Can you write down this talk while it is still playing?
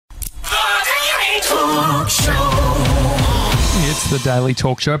Talk Show. It's the Daily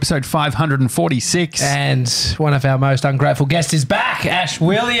Talk Show, episode 546. And one of our most ungrateful guests is back, Ash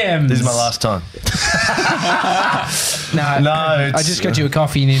Williams. This is my last time. No, I just got you a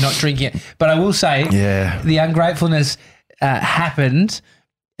coffee and you're not drinking it. But I will say, the ungratefulness happened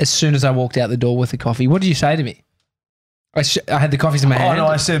as soon as I walked out the door with the coffee. What did you say to me? I had the coffees in my hand. Oh, no,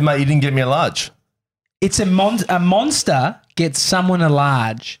 I said, mate, you didn't get me a large. It's a monster gets someone a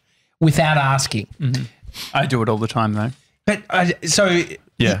large without asking. Mm-hmm. I do it all the time, though. But I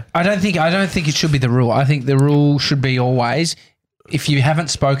don't think it should be the rule. I think the rule should be always, if you haven't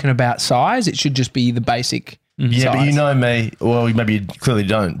spoken about size, it should just be the basic size. But you know me. Well, maybe you clearly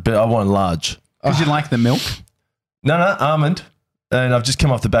don't, but I want large. Because you like the milk? No, almond. And I've just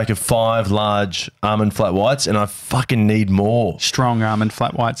come off the back of 5 large almond flat whites, and I fucking need more. Strong almond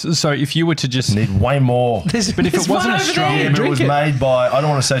flat whites. So if you were to just... Need way more. But if it wasn't a strong... Yeah, but it was made by... I don't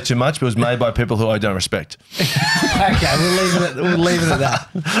want to say too much, but it was made by people who I don't respect. Okay, we'll leave it at that.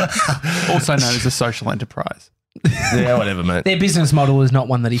 Also known as a social enterprise. Yeah, whatever, mate. Their business model is not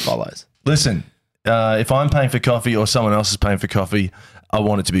one that he follows. Listen, if I'm paying for coffee or someone else is paying for coffee, I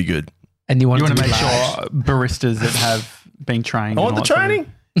want it to be good. And you want to be make large. sure baristas that have been trained. I want the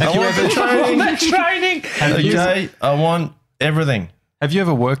training. I want the training. Okay, I want everything. Have you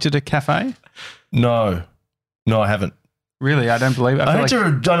ever worked at a cafe? No, I haven't. Really? I don't believe it.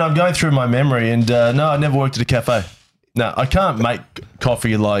 I'm going through my memory, and no, I never worked at a cafe. No, I can't make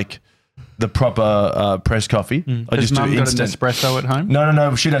coffee like the proper press coffee. I just do instant. Got an espresso at home?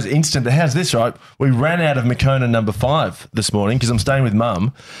 No. She does instant. How's this, right? We ran out of Moccona number 5 this morning because I'm staying with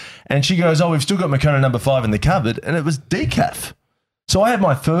Mum, and she goes, "Oh, we've still got Moccona number 5 in the cupboard," and it was decaf. So I had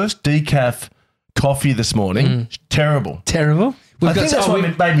my first decaf coffee this morning. Terrible. I think that's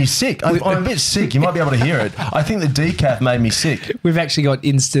what made me sick. I'm a bit sick. You might be able to hear it. I think the decaf made me sick. We've actually got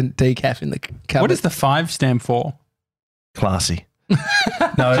instant decaf in the cupboard. What does the 5 stand for? Classy.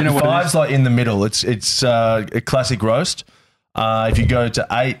 No, you know 5's like in the middle. It's a classic roast. If you go to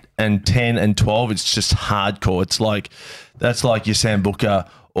 8 and 10 and 12, it's just hardcore. That's like your Sambuca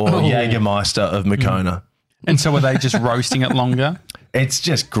or Jägermeister of Moccona. And so are they just roasting it longer? It's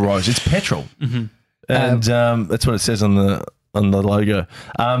just gross. It's petrol, and that's what it says on the logo.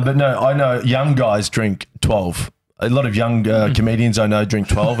 But no, I know young guys drink 12. A lot of young comedians I know drink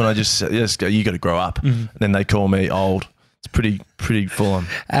 12, and I just go, "You got to grow up." And then they call me old. It's pretty full on.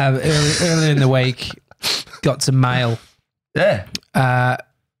 Earlier in the week, got some mail. Yeah.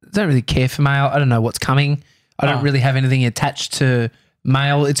 Don't really care for mail. I don't know what's coming. I don't really have anything attached to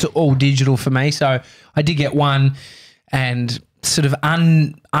mail. It's all digital for me. So I did get one, and sort of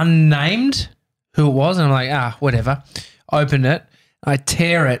unnamed who it was, and I'm like, whatever. Open it, I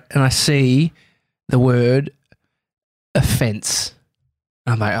tear it, and I see the word offence.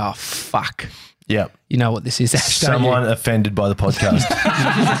 I'm like, oh fuck. Yeah. You know what this is, Ash, Someone offended by the podcast.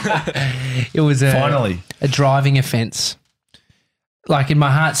 It was finally a driving offence. Like, in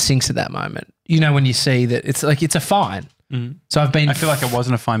my heart sinks at that moment. You know, when you see that it's like, it's a fine. So I feel like it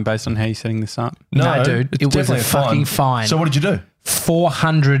wasn't a fine based on how you're setting this up. No, dude, it was a fucking fine. So what did you do?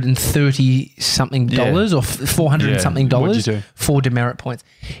 $430 something dollars or $400 and something dollars. What'd you do? 4 demerit points.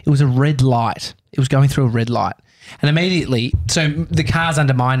 It was a red light. It was going through a red light. And immediately, so the car's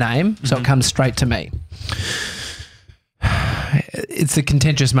under my name, so it comes straight to me. It's the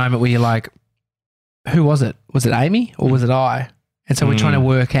contentious moment where you're like, who was it? Was it Amy or was it I? And so we're trying to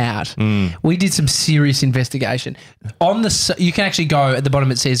work out. We did some serious investigation. You can actually go, at the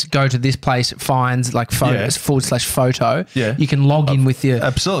bottom it says, go to this place, it finds like photos, /photo. Yeah. You can log in with your...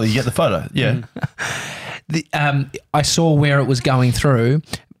 Absolutely, you get the photo. Yeah. I saw where it was going through,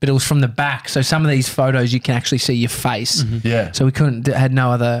 but it was from the back. So some of these photos you can actually see your face. Yeah. So we had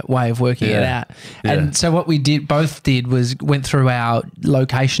no other way of working it out. Yeah. And so what we both did was went through our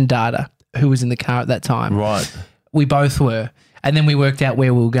location data, who was in the car at that time. Right. We both were. And then we worked out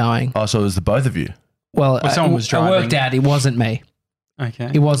where we were going. Oh, so it was the both of you? Well, someone was driving. I worked out it wasn't me.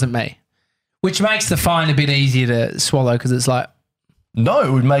 Okay. It wasn't me. Which makes the fine a bit easier to swallow because it's like... No, it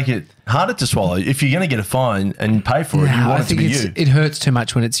would make it harder to swallow. If you're going to get a fine and pay for it, you want it to be you. It hurts too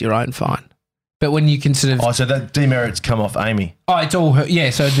much when it's your own fine. But when you can sort of... Oh, so that demerits come off Amy. Oh, it's all her. Yeah,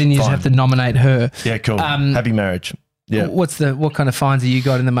 so then you just have to nominate her. Yeah, cool. Happy marriage. Yeah. What kind of fines have you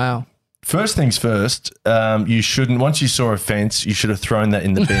got in the mail? First things first, you shouldn't, once you saw a fence, you should have thrown that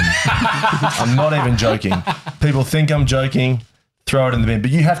in the bin. I'm not even joking. People think I'm joking, throw it in the bin.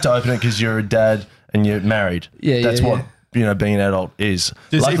 But you have to open it because you're a dad and you're married. That's what being an adult is.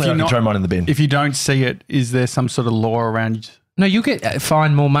 Luckily, I can throw mine in the bin. If you don't see it, is there some sort of law around? No, you get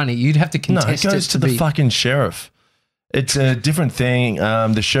fined more money. You'd have to contest it. No, it goes to the fucking sheriff. It's a different thing.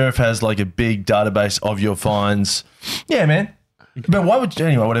 The sheriff has like a big database of your fines. Yeah, man. But why would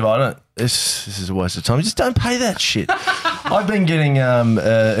anyway? Whatever. I don't. This is a waste of time. Just don't pay that shit. I've been getting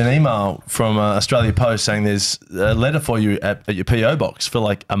an email from Australia Post saying there's a letter for you at your PO box for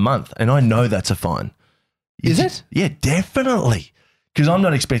like a month, and I know that's a fine. Is it? Yeah, definitely. Because I'm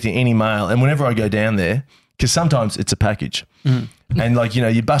not expecting any mail, and whenever I go down there, because sometimes it's a package, and like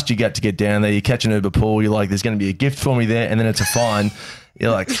you bust your gut to get down there. You catch an Uber pool. You're like, there's going to be a gift for me there, and then it's a fine.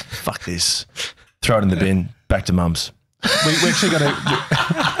 You're like, fuck this. Throw it in the bin. Back to mum's. We actually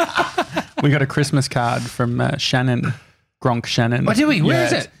got a Christmas card from Shannon, Gronk Shannon. Oh, did we? Where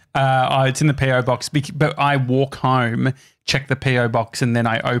is it? It's in the PO box, but I walk home, check the PO box, and then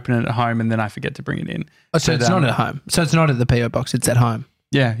I open it at home, and then I forget to bring it in. Oh, so it's not at home. So it's not at the PO box. It's at home.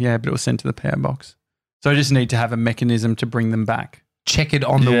 Yeah, but it was sent to the PO box. So I just need to have a mechanism to bring them back. Check it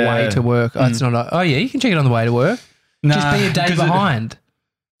on the way to work. Oh, it's not. Oh yeah, you can check it on the way to work. Just be a day behind.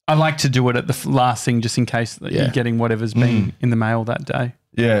 I like to do it at the last thing, just in case that you're getting whatever's been in the mail that day.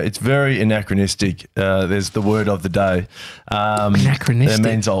 Yeah, it's very anachronistic. There's the word of the day. Anachronistic. It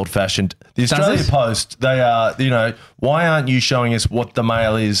means old-fashioned. The Australia Post, they are, why aren't you showing us what the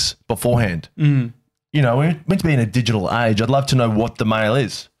mail is beforehand? We're meant to be in a digital age. I'd love to know what the mail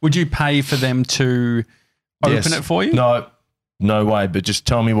is. Would you pay for them to open it for you? No way, but just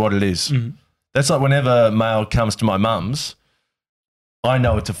tell me what it is. That's like whenever mail comes to my mum's, I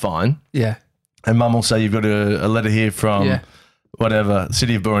know it's a fine. Yeah. And mum will say, you've got a letter here from whatever,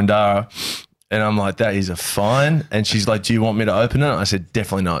 City of Boroondara. And I'm like, that is a fine. And she's like, do you want me to open it? I said,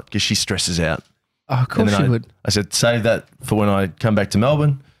 definitely not, because she stresses out. Oh, of course she would. I said, save that for when I come back to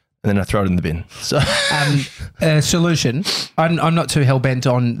Melbourne. And then I throw it in the bin. So, solution. I'm not too hell bent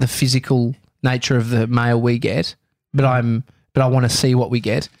on the physical nature of the mail we get, but I want to see what we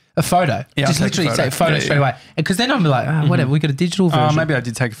get. A photo. Yeah, just literally say photo straight away. Because then I'm like, whatever, we got a digital version. Oh, maybe I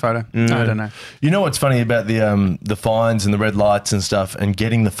did take a photo. I don't know. You know what's funny about the fines and the red lights and stuff and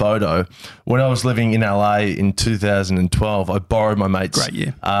getting the photo? When I was living in LA in 2012, I borrowed my mate's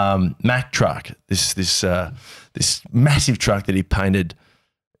Mack truck, this massive truck that he painted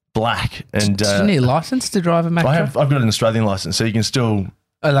black. And do you need a license to drive a Mack truck? I've got an Australian license, so you can still...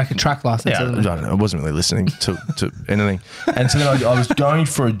 Oh, like a truck license? Yeah, I don't know. I wasn't really listening to anything. And so then I was going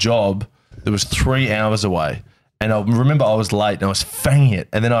for a job that was 3 hours away. And I remember I was late and I was fanging it.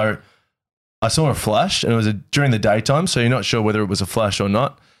 And then I saw a flash and it was during the daytime, so you're not sure whether it was a flash or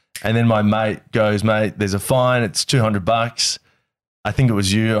not. And then my mate goes, mate, there's a fine. It's $200. I think it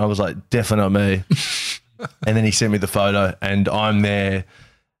was you. I was like, definitely not me. And then he sent me the photo and I'm there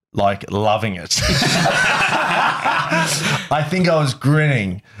like loving it. I think I was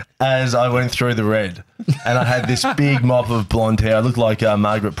grinning as I went through the red, and I had this big mop of blonde hair. I looked like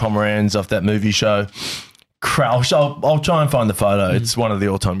Margaret Pomeranz off that movie show. Crouch. I'll try and find the photo. It's one of the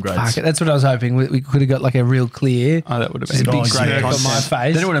all-time greats. Fuck it, that's what I was hoping. We could have got like a real clear. Oh, that would have been a big great on my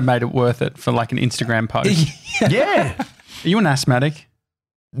face. Then it would have made it worth it for like an Instagram post. Yeah. Are you an asthmatic?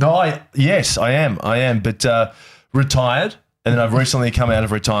 No, yes, I am, but retired. And then I've recently come out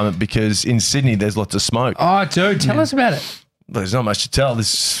of retirement because in Sydney there's lots of smoke. Oh, dude, tell us about it. There's not much to tell.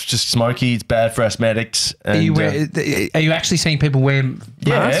 This is just smoky. It's bad for asthmatics. And, are you actually seeing people wear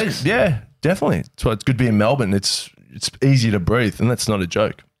masks? Yeah, definitely. That's why it's good to be in Melbourne. It's easy to breathe, and that's not a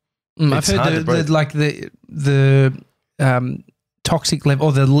joke. I've heard the toxic level,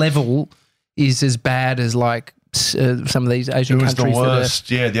 or the level is as bad as like some of these Asian countries. It was the worst.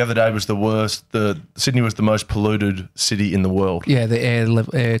 The other day was the worst. Sydney was the most polluted city in the world. Yeah, the air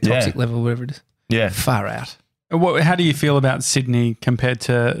toxic level, whatever it is. Yeah. Far out. How do you feel about Sydney compared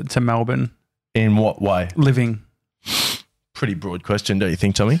to Melbourne? In what way? Living. Pretty broad question, don't you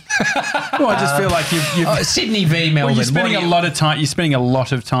think, Tommy? Well, I just feel like you've Sydney v Melbourne. Well, you're spending a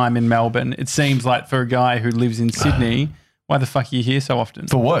lot of time in Melbourne. It seems like for a guy who lives in Sydney, why the fuck are you here so often?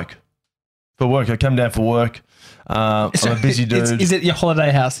 For work. I come down for work. I'm a busy dude. Is it your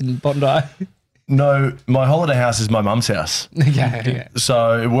holiday house in Bondi? No, my holiday house is my mum's house. Okay.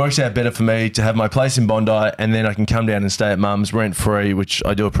 So it works out better for me to have my place in Bondi and then I can come down and stay at mum's rent free, which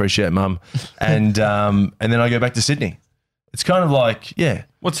I do appreciate, mum. And then I go back to Sydney. It's kind of like, yeah.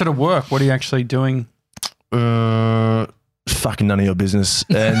 What sort of work? What are you actually doing? Fucking none of your business.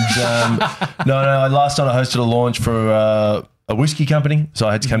 And last night I hosted a launch for a whiskey company, so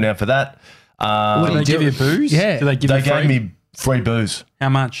I had to come down for that. Did they give you booze? Yeah. Did they gave me free booze. How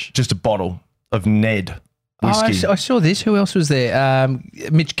much? Just a bottle of Ned whiskey. I saw this. Who else was there?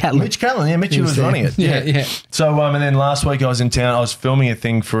 Mitch Catlin. Yeah, Mitchy was running it. Yeah. So, and then last week I was in town. I was filming a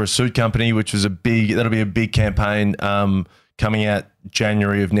thing for a suit company, which was that'll be a big campaign coming out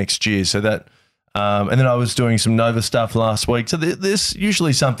January of next year. So that And then I was doing some Nova stuff last week. So there's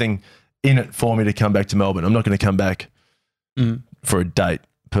usually something in it for me to come back to Melbourne. I'm not going to come back for a date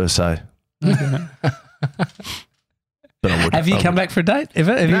per se. But I would. Have you come back for a date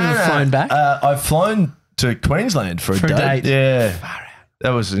ever? Have you ever flown back? I've flown to Queensland for a date. Yeah. That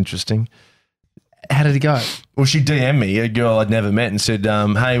was interesting. How did it go? Well, she DM'd me, a girl I'd never met, and said,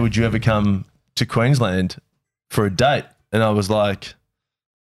 hey, would you ever come to Queensland for a date? And I was like,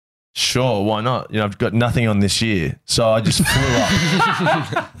 sure, why not? I've got nothing on this year. So I just flew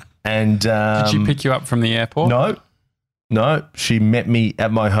up. And did she pick you up from the airport? No. She met me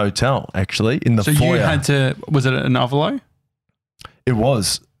at my hotel, actually, in the foyer. So you had to, was it an Ovolo? It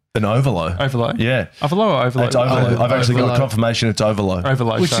was an Ovolo. Ovolo? Yeah. Ovolo or Ovolo? It's Ovolo. I've actually got Ovolo. a confirmation it's Ovolo.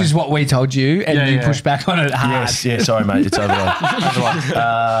 Ovolo. Which sorry. is what we told you, and you pushed back on it hard. Yes, yeah, sorry, mate. It's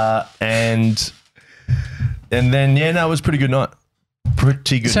Ovolo. And then, it was a pretty good night.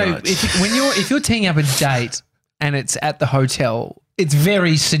 Pretty good night. If you're teeing up a date and it's at the hotel, it's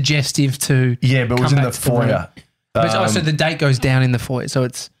very suggestive to Yeah, but it was come in back the to the room. foyer. But so the date goes down in the foyer, so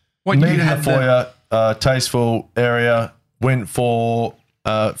it's Meet in the foyer, tasteful area. Went for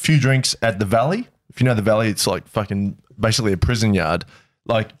a few drinks at the Valley. If you know the Valley, it's like fucking basically a prison yard.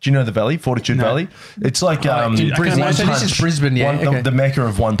 Like, do you know the Valley, Fortitude Valley? It's like in Brisbane. So this is Brisbane, yeah. Okay. the mecca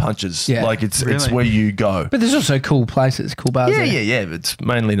of one punches. Yeah. Like it's Really? where you go. But there's also cool places, cool bars. there. Yeah. It's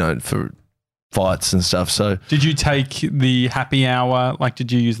mainly known for fights and stuff. So Did you take the happy hour? Like,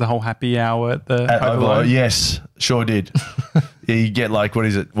 did you use the whole happy hour at the at Ovolo? Ovolo, yes, sure did. Yeah, you get like, what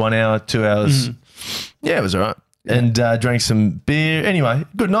is it, 1 hour, 2 hours? Yeah, it was all right. And drank some beer. Anyway,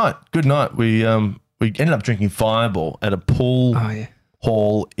 good night. We ended up drinking Fireball at a pool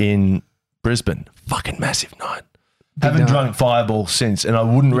hall in Brisbane. Fucking massive night. Haven't drunk Fireball since, and I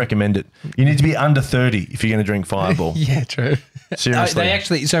wouldn't recommend it. You need to be under 30 if you're going to drink Fireball. Yeah, true. Seriously. They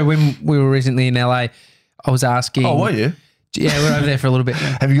actually, so when we were recently in LA, I was asking. Oh, were you? Yeah, we were over there for a little bit.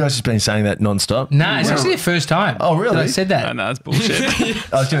 Have you guys just been saying that nonstop? No, it's actually the first time. Oh, really? that I said that. No, that's bullshit.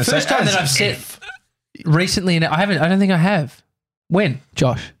 I was going to say. First time that I've said recently, and I don't think I have. When,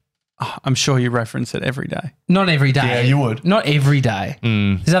 Josh? I'm sure you reference it every day. Not every day. Yeah, you would. Not every day.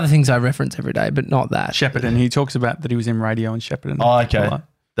 There's other things I reference every day, but not that. Shepparton. He talks about that he was in radio in Shepparton. Oh, okay. A lot.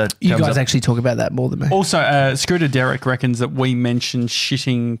 That You comes guys up. actually talk about that more than me. Also, Scooter Derek reckons that we mention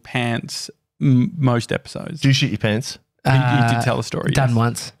shitting pants most episodes. Do you shit your pants? You did tell a story. Done yes.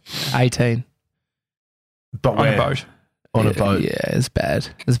 once. 18. But On where? a boat. On a boat. Yeah, it's bad.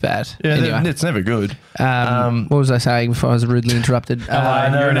 Yeah, Anyway. it's never good. What was I saying before I was rudely interrupted? LA,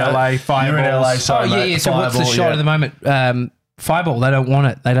 you're in LA, Fireballs. You're in LA, sorry, Oh, yeah, mate. yeah. So what's the Fireball, shot yeah. at the moment? Fireball, they don't want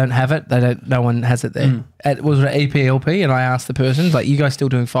it. They don't have it. No one has it there. Was it EPLP? And I asked the person, like, you guys still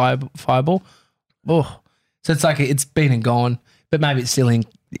doing Fireball? Oh. So it's like it's been and gone, but maybe it's still in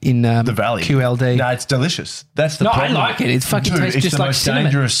The Valley. QLD. No, it's delicious. That's the No, I problem. like it. It fucking tastes it's just the like most cinnamon.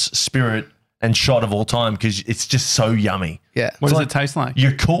 dangerous spirit and shot of all time because it's just so yummy. Yeah. What does it taste like?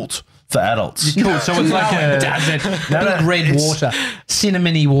 You're cult for adults. Cool. So it's like No, it a. doesn't. No, Big no, red it's- water.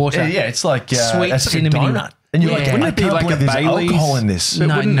 Cinnamony water. Yeah, it's like Sweet it's like a cinnamon. donut. And you're like, Yeah. wouldn't Wouldn't I it be can't like believe a there's Baileys? alcohol in this.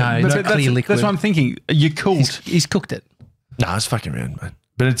 No, Wouldn't- no, but not that's, clear liquid. That's what I'm thinking. You're cool. He's cooked it. No, it's fucking weird, man.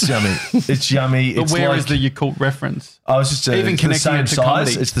 But it's yummy. It's yummy. But It's where like, is the Yakult reference? I was just even it's the connecting same it to size.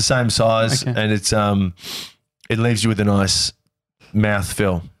 comedy? It's the same size, Okay. and it's it leaves you with a nice mouth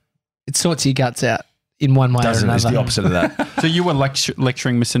feel. It sorts your guts out in one way Doesn't or it's another. the opposite of that. So you were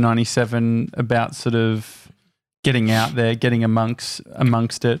lecturing Mr. 97 about sort of getting out there, getting amongst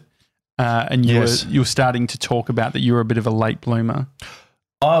it, and you Yes. were starting to talk about that you were a bit of a late bloomer.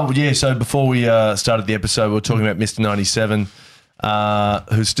 Oh yeah. So before we started the episode, we were talking about Mr. 97,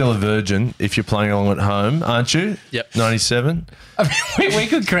 who's still a virgin. If you're playing along at home, aren't you? Yep. 97. I mean, we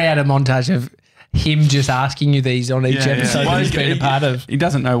could create a montage of him just asking you these on each episode that he's been a part of. He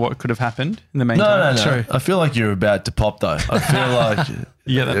doesn't know what could have happened in the No, meantime. no, no. I feel like you're about to pop though. I feel like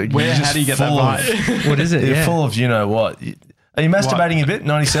You get that- you're how just do you get that full of- vibe? What is it? You're Yeah. full of you know what. Are you masturbating a bit?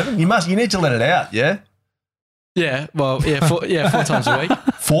 97. You need to let it out. Yeah. Yeah, well, yeah, 4 times a week.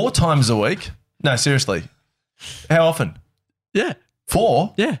 4 times a week. No, seriously. How often? Yeah,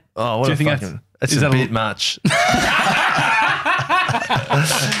 4? yeah. Oh, what Do you a think fucking. That's is a that a- bit much.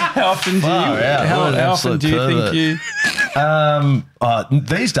 How often do you? Far out. How, What an how often absolute do you think pervert. you?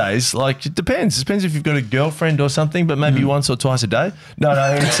 These days, like it depends. It depends if you've got a girlfriend or something, but maybe once or twice a day. No,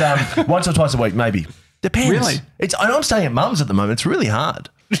 it's once or twice a week, maybe. Depends. Really? I'm staying at mum's at the moment. It's really hard.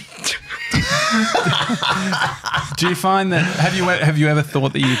 Do you find that? Have you ever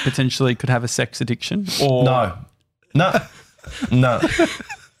thought that you potentially could have a sex addiction? Or No.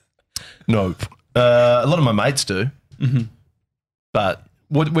 Nope. A lot of my mates do, but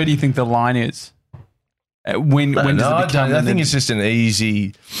where do you think the line is? When does it I become? don't. I think it's just an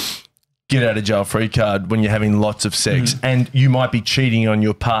easy get out of jail free card when you're having lots of sex and you might be cheating on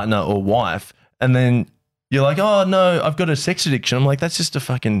your partner or wife, and then you're like, oh no, I've got a sex addiction. I'm like, that's just a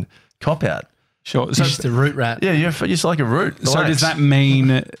fucking cop out. sure. It's just a root rat. Yeah, you're just like a root. So Relax. does that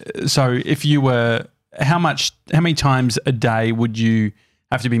mean? So if you were, how many times a day would you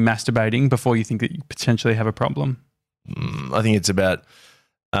have to be masturbating before you think that you potentially have a problem? I think it's about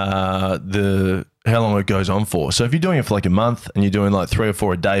how long it goes on for. So if you're doing it for like a month and you're doing like 3 or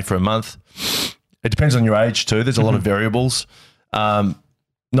 4 a day for a month, it depends on your age too. There's a lot of variables.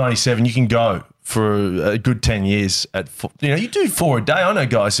 97, you can go for a good 10 years at, you do 4 a day. I know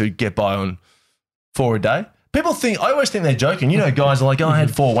guys who get by on 4 a day. People think, I always think they're joking. You know, guys are like, oh, I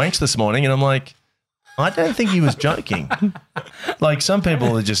had 4 wanks this morning. And I'm like, I don't think he was joking. Like some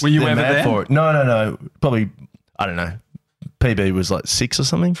people are just, Were you they're ever mad there? for it. No. Probably, I don't know. PB was like 6 or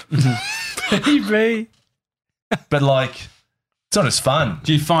something. PB. But like, it's not as fun.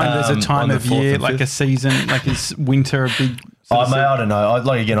 Do you find there's a time on the of 4th year, and like 5th? a season, like is winter a big? Oh, mate, I don't know.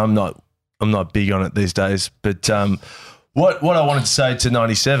 Again, I'm not big on it these days. But what I wanted to say to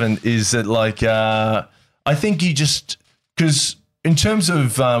 97 is that like I think you just, because in terms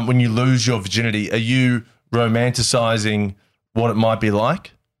of when you lose your virginity, are you romanticizing what it might be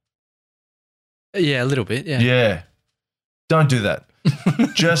like? Yeah, a little bit. Yeah. Yeah. Don't do that.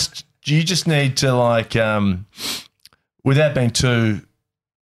 You just need to like, without being too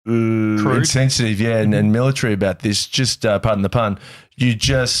insensitive, and military about this, just pardon the pun, you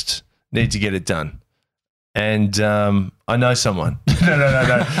just need to get it done. And I know someone.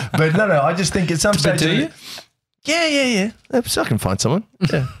 No. But no, I just think at some stage. do you? Yeah. So I can find someone.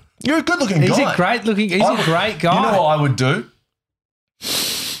 Yeah. You're a good looking guy. He's a great looking. He's a great guy. You know what I would do?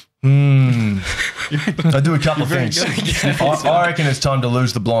 I do a couple of things. I reckon it's time to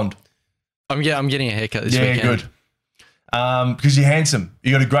lose the blonde. I'm getting a haircut this Yeah, weekend. good. Because you're handsome.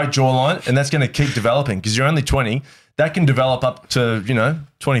 You got a great jawline, and that's going to keep developing because you're only 20. That can develop up to,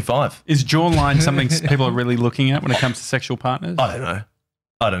 25. Is jawline something people are really looking at when it comes to sexual partners? I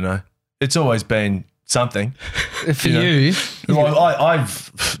don't know. It's always been something. For you, Well,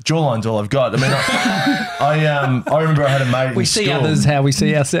 I've jawline's all I've got. I mean, I remember I had a mate we in see school. others how we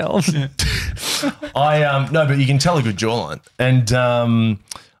see ourselves. No, but you can tell a good jawline. And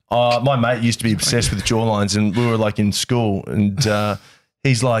my mate used to be obsessed with jawlines, and we were like in school, and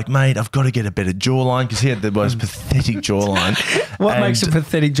he's like, mate, I've got to get a better jawline because he had the most pathetic jawline. What And- makes a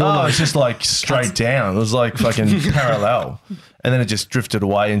pathetic Oh, jawline? it's just like straight down. It was like fucking parallel. And then it just drifted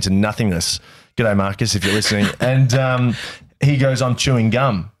away into nothingness. G'day, Marcus, if you're listening. And he goes, I'm chewing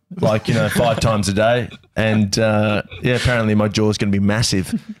gum, 5 times a day. And apparently my jaw's going to be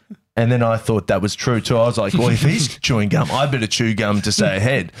massive. And then I thought that was true too. I was like, well, if he's chewing gum, I better chew gum to stay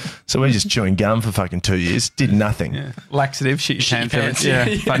ahead. So we're just chewing gum for fucking 2 years. Did nothing. Yeah. Laxative, shit your pants. pants. Yeah,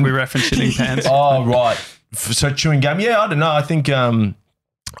 Yeah. fuck, we reference shitting pants. Oh, right. So chewing gum, I don't know. I think I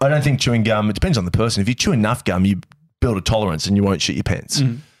don't think chewing gum. It depends on the person. If you chew enough gum, you build a tolerance and you won't shit your pants.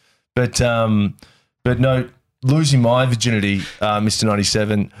 But no, losing my virginity, Mr.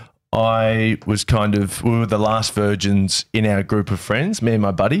 97. We were the last virgins in our group of friends, me and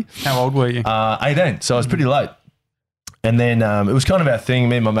my buddy. How old were you? 18, so I was pretty late. And then it was kind of our thing,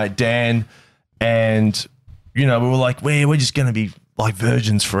 me and my mate Dan, and we were like, we're just going to be like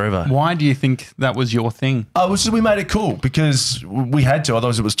virgins forever. Why do you think that was your thing? We made it cool because we had to,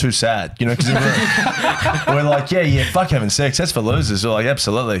 otherwise it was too sad, because we're like, yeah, fuck having sex, that's for losers. We're like,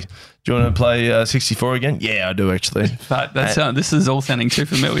 absolutely. Do you want to play 64 again? Yeah, I do actually. But this is all sounding too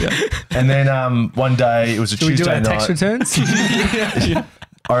familiar. And then one day, it was a Do we do Tuesday our tax night. returns?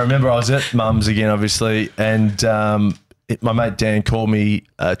 I remember I was at Mum's again, obviously, and my mate Dan called me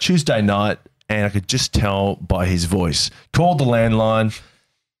Tuesday night, and I could just tell by his voice. Called the landline,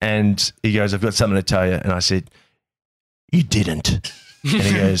 and he goes, I've got something to tell you. And I said, you didn't. And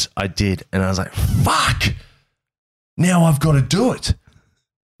he goes, I did. And I was like, fuck, now I've got to do it.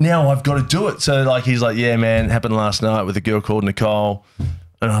 So he's like, yeah, man, it happened last night with a girl called Nicole.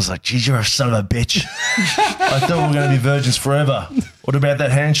 And I was like, geez, you're a son of a bitch. I thought we were going to be virgins forever. What about that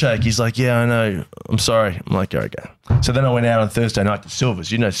handshake? He's like, yeah, I know. I'm sorry. I'm like, okay. So then I went out on Thursday night to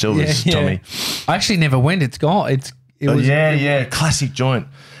Silver's. You know Silver's, Yeah. Tommy. I actually never went. It's gone. It was. Yeah, classic joint.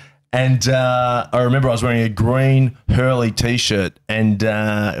 And I remember I was wearing a green Hurley t-shirt, and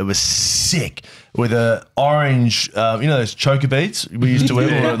it was sick with a orange, those choker beads we used to wear,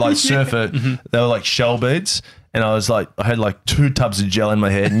 we were like surfer. They were like shell beads. And I had like 2 tubs of gel in my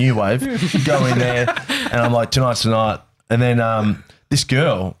hair, New Wave, go in there, and I'm like, tonight's the night. And then this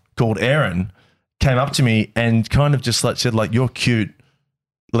girl called Erin came up to me and kind of just said, you're cute,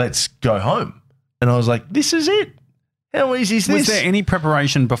 let's go home. And I was like, this is it. How easy is this? Was there any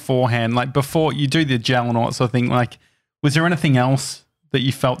preparation beforehand? Like before you do the gel and all that sort of thing, like was there anything else that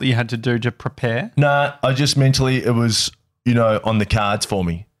you felt that you had to do to prepare? No, I just mentally, it was, on the cards for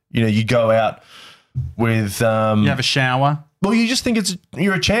me. You go out with... You have a shower? Well, you just think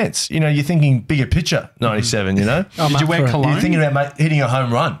you're a chance. You're thinking bigger picture, 97, Did you wear cologne? You're thinking about hitting a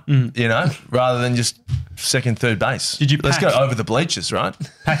home run, rather than just second, third base. Did you Let's pack- go over the bleachers, right?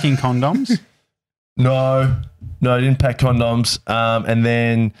 Packing condoms? No, I didn't pack condoms. And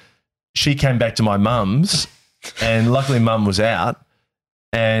then she came back to my mum's, and luckily mum was out,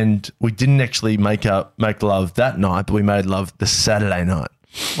 and we didn't actually make love that night, but we made love the Saturday night.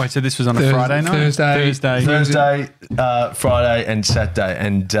 Wait, so this was on a Friday night? Thursday. Friday, and Saturday.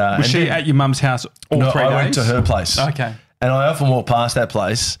 And Was she at your mum's house all 3 days? I went to her place. Okay. And I often walk past that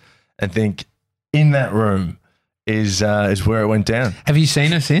place and think, in that room is where it went down. Have you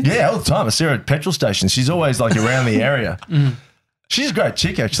seen her since? Yeah, all the time. I see her at petrol stations. She's always like around the area. She's a great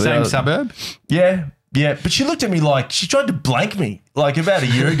chick, actually. Same suburb? Yeah. But she looked at me like she tried to blank me like about a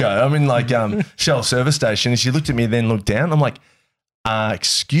year ago. I'm in like Shell service station, and she looked at me, then looked down. I'm like,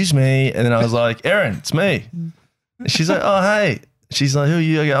 excuse me. And then I was like, Erin, it's me. And she's like, oh, hey. She's like, who are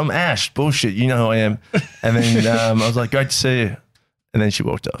you? I go, I'm Ash. Bullshit. You know who I am. And then I was like, great to see you. And then she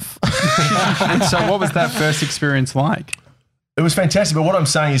walked off. And so what was that first experience like? It was fantastic. But what I'm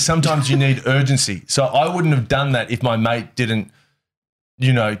saying is sometimes you need urgency. So I wouldn't have done that if my mate didn't,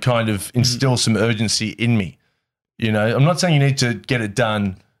 kind of instill some urgency in me. I'm not saying you need to get it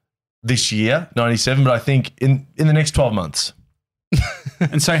done this year, 97, but I think in the next 12 months.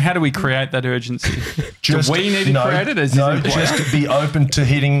 And so how do we create that urgency? Do we need to create it? Just to be open to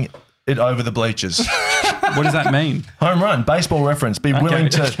hitting it over the bleachers. What does that mean? Home run, baseball reference. Be willing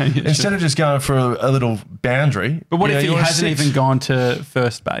to, yeah, instead of just going for a little boundary. But what if he you want hasn't six. even gone to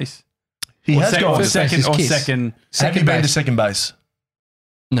first base? He Or has second, gone or to second. second, or Kiss. second. Have you been to second base?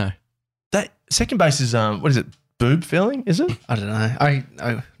 No. That second base is what is it? Boob feeling? Is it? I don't know.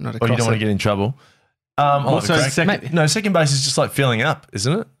 I'm not a Or you don't want to get in trouble. Also, Craig. second, Maybe. No, second base is just like filling up,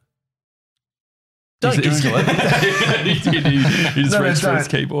 isn't it? Don't He's- Google it. He just No, reaches for don't. his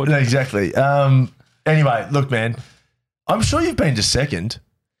keyboard. No, exactly. Anyway, look, man, I'm sure you've been to second.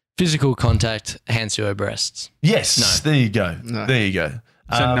 Physical contact, hands to her breasts. Yes. No. There you go. No. There you go.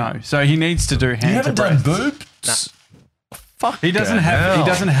 So no. So he needs to do hands. You haven't to done breasts. boobs? Fuck. He doesn't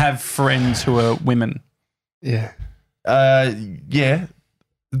have friends who are women. Yeah. Yeah.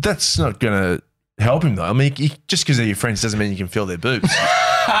 That's not going to help him, though. I mean, just because they're your friends doesn't mean you can feel their boobs.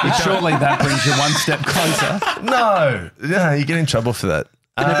 Surely that brings you one step closer. No, you get in trouble for that.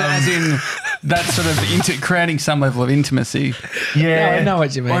 As in that sort of creating some level of intimacy. Yeah. No, I know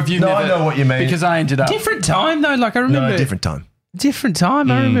what you mean. Or have you No, never, I know what you mean. Because I ended up. Different time though. Like I remember. No, different time. Different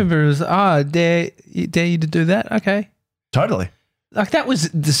time. I remember it was dare you to do that. Okay. Totally. Like that was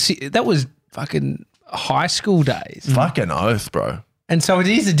fucking high school days. Fucking oath, bro. And so it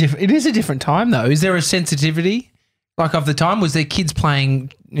is a different time though. Is there a sensitivity like of the time? Was there kids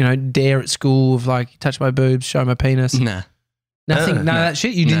playing, dare at school of like touch my boobs, show my penis? Nah. Nothing, none of that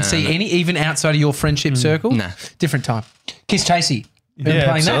shit. You didn't No, see no. any, even outside of your friendship circle. Nah. Different time. Kiss Chasey. Been Yeah,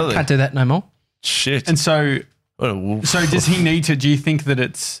 playing absolutely. that. Can't do that no more. Shit. And so What a wolf. does he need to? Do you think that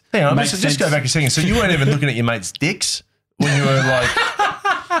it's? Hang on, makes just go sense- back a second. So you weren't even looking at your mates' dicks when you were like,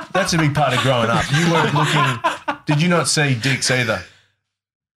 that's a big part of growing up. You weren't looking, did you not see dicks either?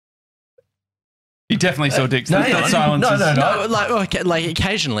 He definitely saw dicks. No, that silence is. No, like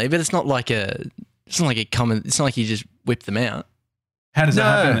occasionally, but it's not like a common. It's not like you just whip them out. How does that No.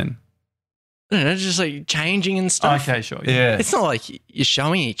 happen then? I don't know, just like changing and stuff. Okay, sure. Yeah. It's not like you're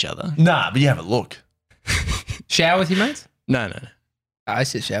showing each other. Nah, but you have a look. Shower with your mates? No. I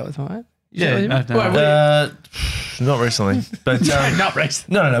said shower with my mate. You shower Yeah, with your no, mate? no. Well, Not recently. But Not race.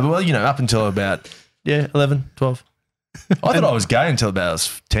 no. But well, up until about 11, 12. I thought I was gay until about I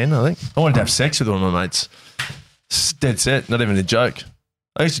was 10, I think. I wanted to have sex with one of my mates. Dead set, not even a joke.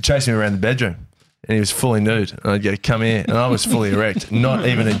 I used to chase him around the bedroom and he was fully nude. And I'd go, come here. And I was fully erect. Not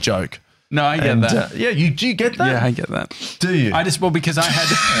even a joke. No, I get And that. yeah, do you get that? Yeah, I get that. Do you? Because I had.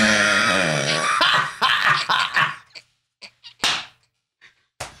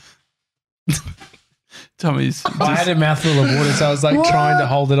 Tommy's. I had a mouthful of water, so I was like trying to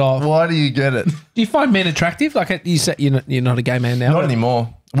hold it off. Why do you get it? Do you find men attractive? Like you said, you're not a gay man now. Not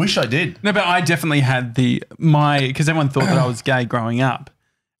anymore. Wish I did. No, but I definitely had because everyone thought that I was gay growing up.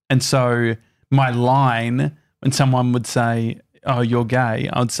 And so my line, when someone would say, oh, you're gay,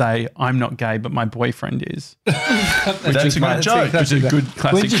 I'd say, I'm not gay, but my boyfriend is. That's a good joke. Which is a good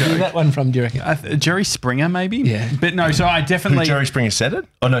classic Where'd you joke. do that one from, do you reckon? Jerry Springer, maybe? Yeah. But no, so I definitely. Jerry Springer said it?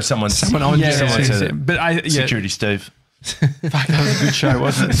 Oh, no, someone on yeah, someone Jerry. said it. But I, yeah, Security Steve. fuck, that was a good show,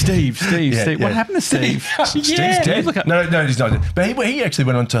 wasn't it? Steve. Yeah, Steve. yeah. What happened to Steve? Steve's dead. Look up- No, he's not dead. But he actually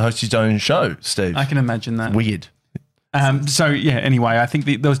went on to host his own show, Steve. I can imagine that. Weird. So yeah. Anyway, I think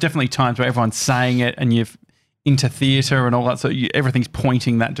there was definitely times where everyone's saying it, and you've into theatre and all that, so everything's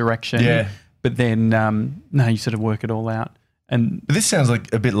pointing that direction. Yeah. But then no, you sort of work it all out. And But this sounds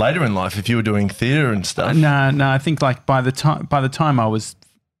like a bit later in life if you were doing theatre and stuff. no, I think like by the time I was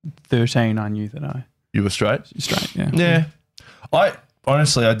 13, I knew that You were straight? straight. Yeah. Yeah.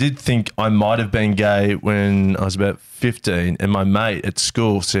 I did think I might have been gay when I was about 15, and my mate at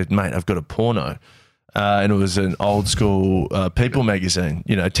school said, mate, I've got a porno. And it was an old school People magazine,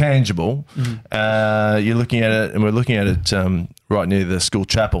 tangible. You're looking at it, and we're looking at it right near the school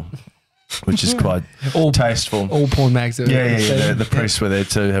chapel, which is quite tasteful. All porn mags. Yeah. The priests were there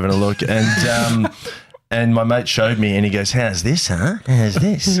too, having a look. And my mate showed me, and he goes, how's this, huh? How's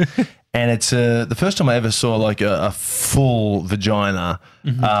this? And it's the first time I ever saw like a full vagina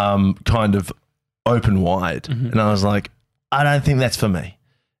kind of open wide. And I was like, I don't think that's for me.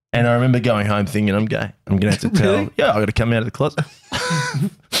 And I remember going home thinking, I'm gay. I'm going to have to tell. Really? Yeah, I got to come out of the closet.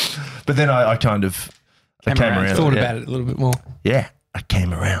 But then I kind of came around. Thought about it a little bit more. Yeah, I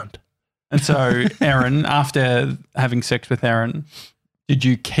came around. And so, Aaron, after having sex with Aaron, did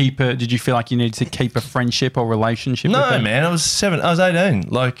you feel like you needed to keep a friendship or relationship with No, her? man, I was 18.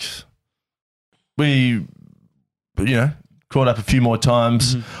 Like, we, caught up a few more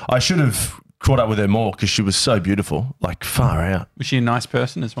times. I should have caught up with her more because she was so beautiful, like far out. Was she a nice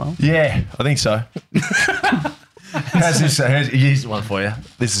person as well? Yeah, I think so. Here's one for you.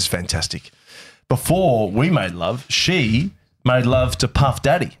 This is fantastic. Before we made love, she made love to Puff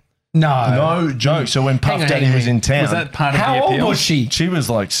Daddy. No joke. So when Puff on, Daddy hang on. was in town, Was that part of How the old appeal? was she? she was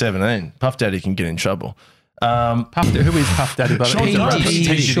like 17. Puff Daddy can get in trouble. Who is Puff Daddy? By the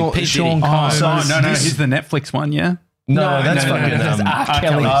way? Sean Combs. So No, this- he's the Netflix one, yeah? No, that's no, fucking that's R.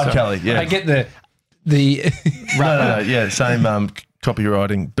 Kelly. R. Kelly, yeah. I get the No, yeah, same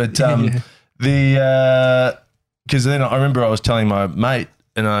copywriting. But because then I remember I was telling my mate,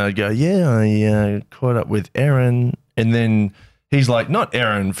 and I go, I caught up with Aaron, and then he's like, not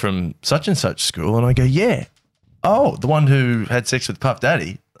Aaron from such and such school, and I go, yeah, oh, the one who had sex with Puff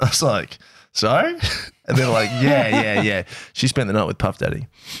Daddy. I was like, sorry? And they're like, yeah. She spent the night with Puff Daddy.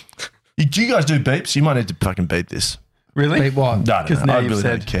 Do you guys do beeps? You might need to fucking beep this. Really? Wait, what? No, Because no, now I you've really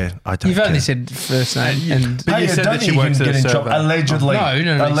said- don't care. I don't You've care. only said first name and But you said that she works at a server. Allegedly.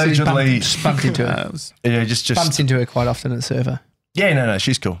 no. Allegedly. Just bumped into her. Yeah, just Bumped into her quite often at the server. yeah, no,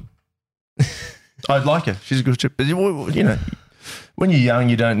 she's cool. I'd like her. She's a good chick. But when you're young,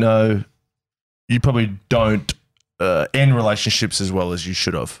 you don't know. You probably don't end relationships as well as you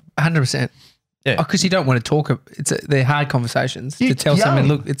should have. 100%. Yeah. Because you don't want to talk. They're hard conversations You're to tell young. someone,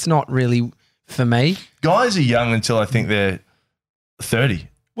 look, it's not really for me. Guys are young until I think they're 30.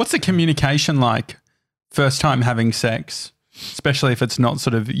 What's the communication like first time having sex, especially if it's not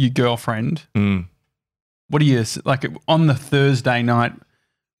sort of your girlfriend? Mm. What do you, like on the Thursday night,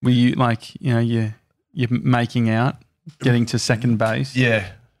 were you like, you're making out, getting to second base?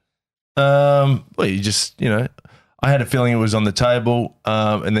 Yeah. Well, you just, I had a feeling it was on the table,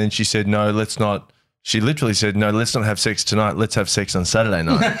 and then she said, no, let's not. She literally said, no, let's not have sex tonight. Let's have sex on Saturday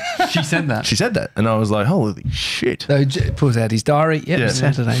night. She said that. She said that. And I was like, holy shit. So pulls out his diary. Yep, Yeah.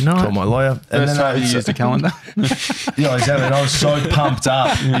 Saturday night. Called my lawyer. And First time you used a calendar. Yeah, exactly. And I was so pumped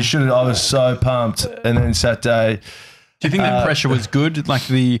up. You should have. I was so pumped. And then Saturday. Do you think that pressure was good? Like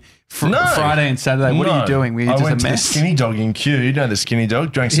the No. Friday and Saturday, what are you doing? Were you I just went a to the mess? Skinny Dog in Kew. The Skinny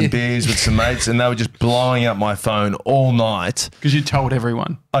Dog. Drank some beers with some mates, and they were just blowing up my phone all night. Because you told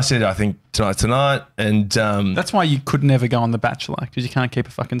everyone. I said, I think tonight. And That's why you could never go on The Bachelor, because you can't keep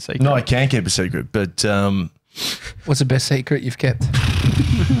a fucking secret. no, I can keep a secret, but What's the best secret you've kept?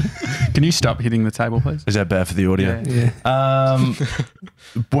 Can you stop hitting the table, please? is that bad for the audio? Yeah.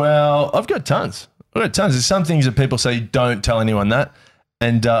 Well, I've got tons. There's some things that people say don't tell anyone that,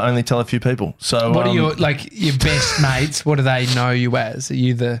 and only tell a few people. So What are your your best mates? What do they know you as? Are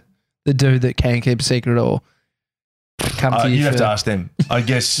you the dude that can keep a secret, or come to you? you have for- to ask them. I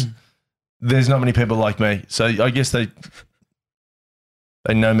guess there's not many people like me, so I guess they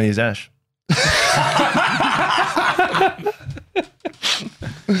know me as Ash.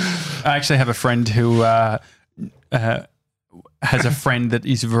 I actually have a friend who has a friend that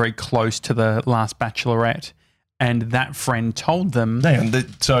is very close to the last Bachelorette, and that friend told them. Hang on,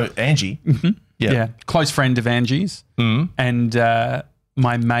 so Angie, Yeah. Close friend of Angie's. And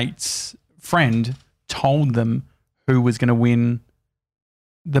my mate's friend told them who was going to win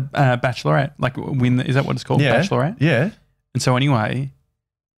the Bachelorette. Like, is that what it's called? Yeah. Bachelorette? Yeah. And so anyway,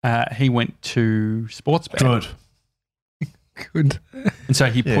 he went to Sportsbet. Good. Good. And so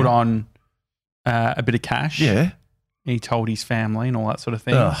he put on a bit of cash. Yeah. He told his family and all that sort of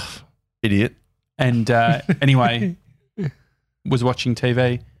thing. Ugh, idiot. And anyway, was watching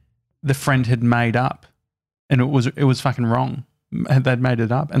TV. The friend had made up, and it was fucking wrong. They'd made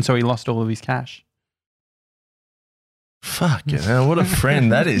it up, and so he lost all of his cash. Fuck, what a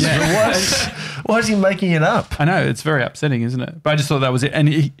friend that is. Why is he making it up? I know, it's very upsetting, isn't it? But I just thought that was it. And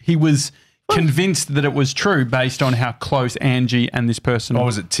he was convinced that it was true based on how close Angie and this person Or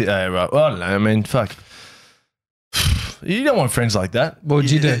was it? Right. Well, I don't know. I mean, fuck. You don't want friends like that. What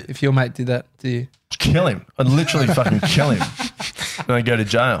would you do if your mate did that to you? Kill him. I'd literally fucking kill him. And I'd go to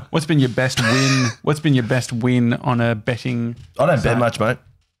jail. What's been your best win? What's been your best win on a betting? I don't bet much, mate.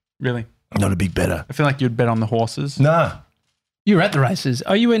 Really? I'm not a big better. I feel like you'd bet on the horses. No. You were at the races.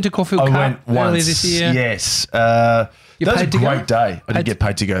 Oh, you went to Caulfield I Cup went earlier once. this year? Yes. That was a paid to go? great day. I did get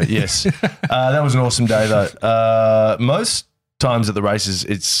paid to go, yes. That was an awesome day, though. Most times at the races,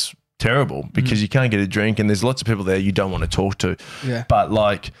 it's terrible because you can't get a drink and there's lots of people there you don't want to talk to. Yeah. But,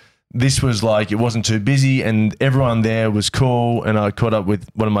 like, this was like, it wasn't too busy and everyone there was cool. And I caught up with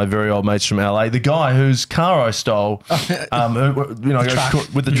one of my very old mates from LA, the guy whose car I stole, with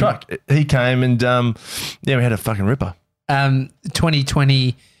the truck. He came and, we had a fucking ripper.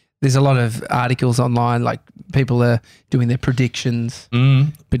 2020, there's a lot of articles online, like people are doing their predictions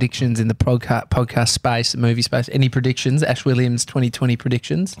in the podcast space, movie space. Any predictions? Ash Williams 2020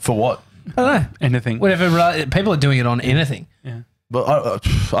 predictions? For what? I don't know. Anything. Whatever. People are doing it on anything. Yeah. But I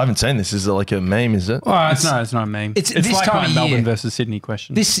haven't seen this. Is it like a meme, is it? Well, It's not a meme. It's It's this like time my of Melbourne year. versus Sydney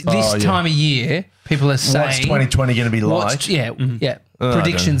question. This time of year, people are saying What's 2020 going to be like?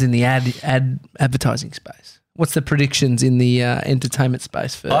 predictions in the advertising space. What's the predictions in the entertainment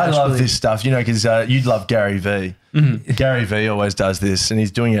space for? I Ash love Williams? this stuff, because you'd love Gary Vee. Gary Vee always does this, and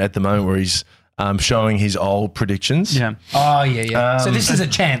he's doing it at the moment where he's showing his old predictions. Yeah. Oh yeah. So this is a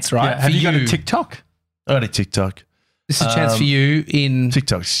chance, right? Yeah. Have for you got a TikTok? I got a TikTok. This is a chance for you in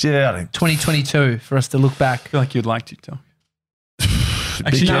TikToks, yeah. I don't 2022 for us to look back. I feel like you'd like TikTok. Big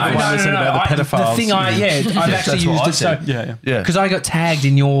Actually, no, everyone no, said about the pedophiles. The thing I've actually that's what used I it so said. Yeah. Yeah. because I got tagged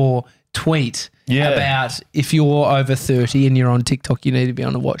in your tweet Yeah. about if you're over 30 and you're on TikTok, you need to be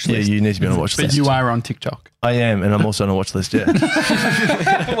on a watch Yeah, list. you need to be on a watch But list. you are on TikTok. I am, and I'm also on a watch list, yeah.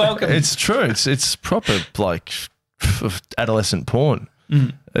 Welcome. It's true. It's proper, like, adolescent porn.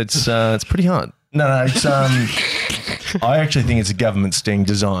 It's pretty hard. No, it's I actually think it's a government sting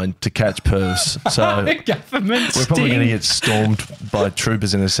designed to catch pervs. So Government we're probably sting. going to get stormed by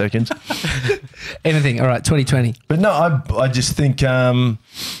troopers in a second. Anything. All right, 2020. But no, I just think, what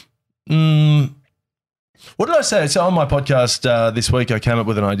did I say? So on my podcast this week, I came up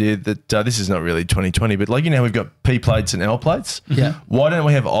with an idea that this is not really 2020, but like, we've got P plates and L plates. Yeah. Why don't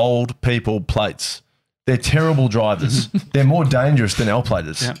we have old people plates? They're terrible drivers. They're more dangerous than L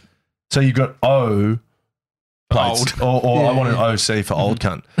platers. Yeah. So you've got O plates, or I want an OC for old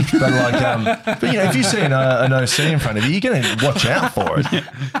cunt. But like, but if you see an OC in front of you, you're going to watch out for it.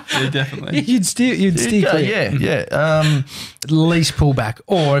 Yeah, definitely. You'd steer clear. Yeah. At least pull back.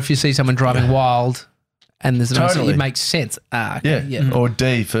 Or if you see someone driving wild and there's an Totally. it makes sense. Okay, Yeah. Or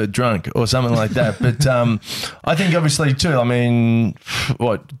D for drunk or something like that. But I think obviously too, I mean,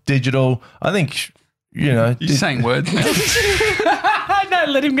 digital, I think, You're saying words now. No,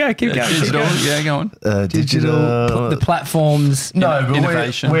 let him go. Keep going. Digital. Yeah, go on. digital. The platforms. No, but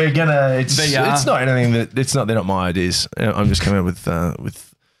Innovation. we're gonna. It's VR. it's not anything that it's not. They're not my ideas. I'm just coming up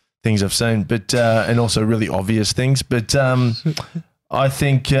with things I've seen, but and also really obvious things. But I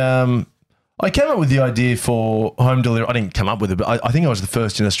think I came up with the idea for home delivery. I didn't come up with it, but I think I was the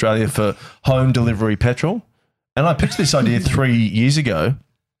first in Australia for home delivery petrol, and I pitched this idea 3 years ago.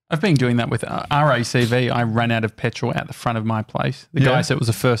 I've been doing that with RACV. I ran out of petrol at the front of my place. The guy said it was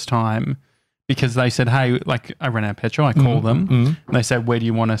the first time because they said, hey, like I ran out of petrol. I called them and they said, where do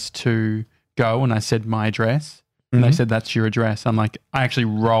you want us to go? And I said, my address. And they said, that's your address. I'm like, I actually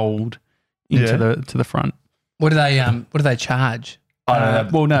rolled into the front. What do they charge? I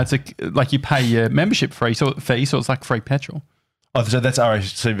don't know. Well, no, it's like you pay your membership fee, so it's like free petrol. Oh, so that's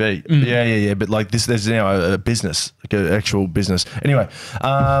RACV. Yeah. But like there's now a business, like an actual business. Anyway,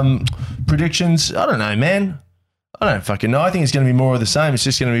 predictions. I don't know, man. I don't fucking know. I think it's going to be more of the same. It's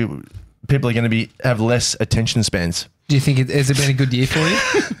just going to be people are going to have less attention spans. Do you think has it been a good year for you?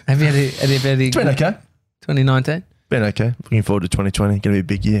 Have you had It's been okay. 2019? Been okay. Looking forward to 2020. Going to be a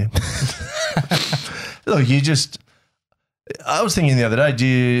big year. Look, I was thinking the other day, do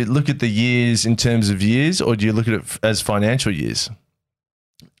you look at the years in terms of years or do you look at it as financial years?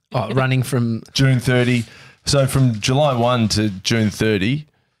 Running from June 30. So from July 1 to June 30,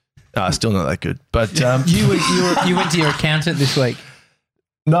 still not that good. But you went to your accountant this week.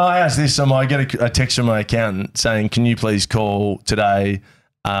 no, I asked this. I get a text from my accountant saying, can you please call today?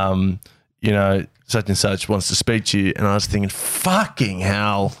 Such and such wants to speak to you. And I was thinking, fucking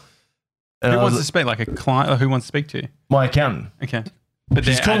hell. And Who wants to speak? Like a client or who wants to speak to you? My accountant. Okay. But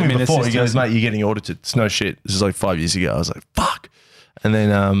He's their called me admin before. He assistant- goes, mate, you're getting audited. It's no shit. This is like 5 years ago. I was like, fuck. And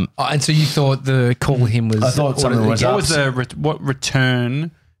then And so you thought the call him was... I thought something was What up. was what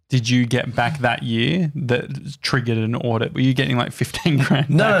return did you get back that year that triggered an audit? Were you getting like 15 grand?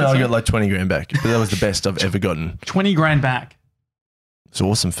 No, back or I something? got like 20 grand back. But that was the best I've ever gotten. 20 grand back. It's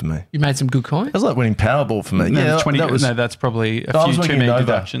awesome for me. It You made some good coins? was like winning Powerball for me. No, Yeah, 20, that was, no, that's probably a No, I was few too working many at Nova.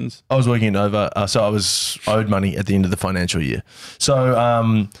 deductions. I was working at Nova, so I was owed money at the end of the financial year.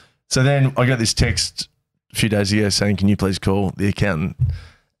 So, so then I got this text a few days ago saying, "Can you please call the accountant?"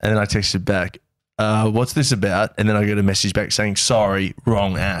 And then I texted back, "What's this about?" And then I got a message back saying, "Sorry,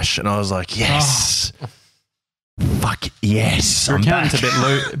 wrong Ash." And I was like, "Yes, fuck yes, Your I'm accountant's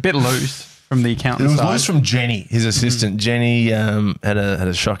back." a bit loose from the It accountant was side. loose from Jenny, his assistant. Jenny had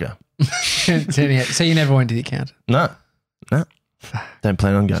a shocker. So you never went to the accountant? No. Don't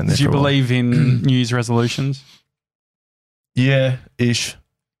plan on going there. Do you for a while. believe in New Year's resolutions? Yeah, ish.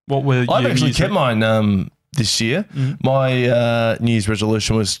 What were I've your actually New Year's kept mine this year. Mhm. My New Year's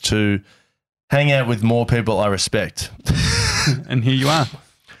resolution was to hang out with more people I respect. and here you are.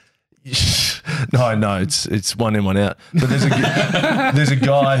 No, it's one in, one out. But there's a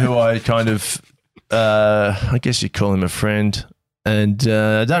guy who I kind of, I guess you call him a friend, and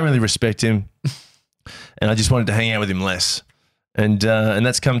I don't really respect him, and I just wanted to hang out with him less, and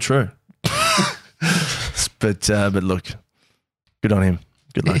that's come true. but look, good on him.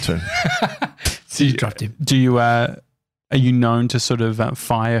 Good luck to him. So you dropped him. Do you are you known to sort of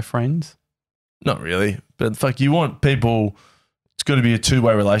fire friends? Not really, but fuck, you want people. It's got to be a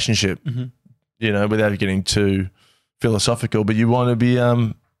two-way relationship, without getting too philosophical. But you want to be,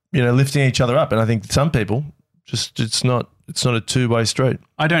 lifting each other up. And I think some people it's not a two-way street.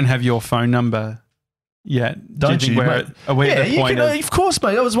 I don't have your phone number yet. Don't Do you you, think mate? are we at the you point can, of course,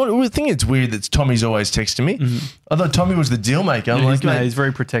 mate. I think it's weird that Tommy's always texting me. I thought Tommy was the deal maker. I'm like, mate, he's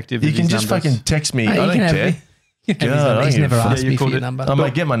very protective. you of can his just numbers. fucking text me. Hey, I you don't can have care. me. You can have his God, number. I He's don't never give a asked fuck. me You for called your it- number. I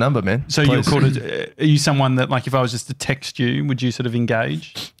might get my number, man. So you're Please. called are you someone that, like, if I was just to text you, would you sort of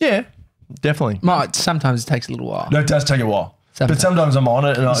engage? Yeah, definitely. Sometimes it takes a little while. No, it does take a while. But sometimes I'm on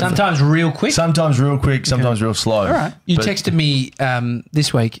it. And Sometimes real quick. sometimes real quick, sometimes real slow. All right. You But- texted me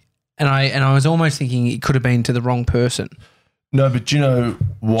this week, and I was almost thinking it could have been to the wrong person. No, but you know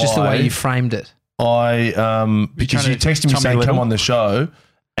why? Just the way you framed it. Because you trying to texted me Tommy saying Little? come on the show,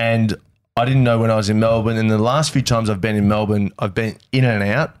 and I didn't know when I was in Melbourne. And the last few times I've been in Melbourne, I've been in and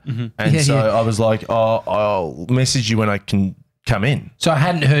out, and Yeah, so yeah. I was like, oh, I'll message you when I can come in. So I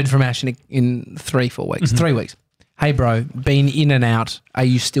hadn't heard from Ash in 3-4 weeks. 3 weeks. Hey, bro, been in and out. Are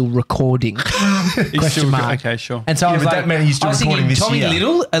you still recording? Question mark. Okay, sure. And so I Yeah, was but like, that meant he's still I was recording thinking this Tommy year.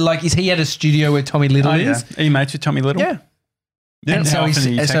 Little. Like, is he at a studio where Tommy Little Oh, yeah. is? Are you mates with Tommy Little? Yeah. And How often are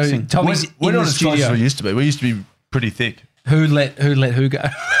you so texting? Tommy's We're in the not as close as studio. we used to be. We used to be pretty thick. Who let who go?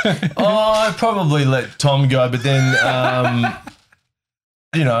 Oh, I'd probably let Tom go, but then,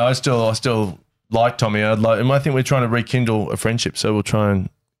 I still like Tommy. And I think we're trying to rekindle a friendship, so we'll try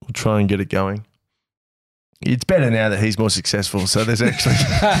and get it going. It's better now that he's more successful, so there's actually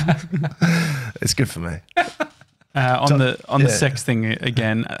it's good for me. On the yeah. sex thing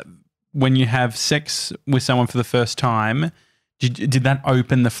again, when you have sex with someone for the first time, did that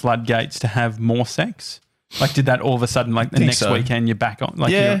open the floodgates to have more sex? Like, did that all of a sudden, like the Think next so. weekend, you're back on?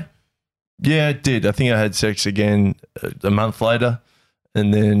 Like, Yeah, it did. I think I had sex again a month later,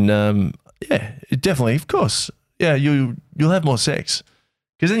 and then it definitely, of course, yeah, you'll have more sex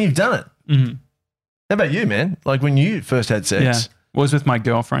because then you've done it. Mhm. How about you, man? Like when you first had sex, Yeah. Was with my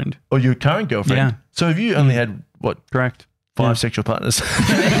girlfriend. or your current girlfriend? Yeah. So have you only had what Correct. 5 Yeah. sexual partners?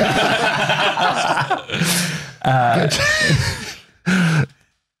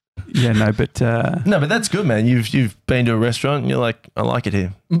 Yeah, no, but No, but that's good, man. You've been to a restaurant and you're like, I like it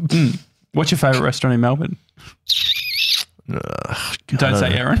here. what's your favourite restaurant in Melbourne? Don't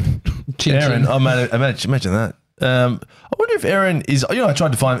say Aaron. Chin Aaron, chin. oh man, imagine that. I wonder if Erin is. I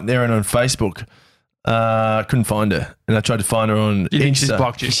tried to find Erin on Facebook. Couldn't find her, and I tried to find her on You think she's Insta.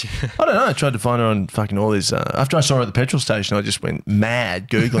 blocked you? I don't know. I tried to find her on fucking all these. After I saw her at the petrol station, I just went mad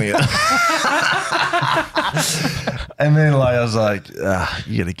googling it. And then I was like,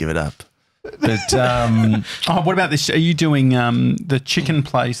 you got to give it up. But what about this? Are you doing the chicken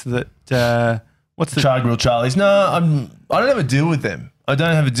place that? What's the Char Grill Charlie's? No, I don't have a deal with them. I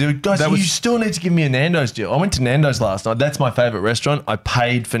don't have a deal. Guys, you still need to give me a Nando's deal. I went to Nando's last night. That's my favourite restaurant. I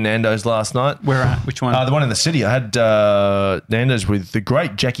paid for Nando's last night. Where at? Which one? The one in the city. I had Nando's with the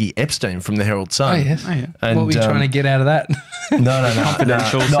great Jackie Epstein from the Herald Sun. Oh, yes. Oh, yeah. And, what were you trying to get out of that? No.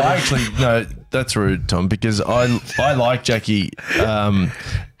 Confidential. No, actually, no, that's rude, Tom, because I like Jackie.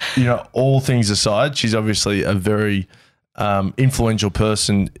 All things aside, she's obviously a very influential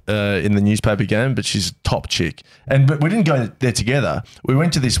person in the newspaper game, but she's a top chick. But we didn't go there together. We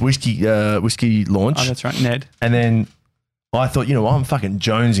went to this whiskey launch. Oh, that's right, Ned. And then I thought, I'm fucking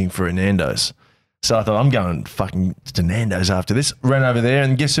jonesing for a Nando's. So I thought, I'm going fucking to Nando's after this. Ran over there,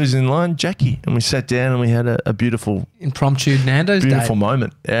 and guess who's in line? Jackie. And we sat down and we had a beautiful Impromptu Nando's beautiful date.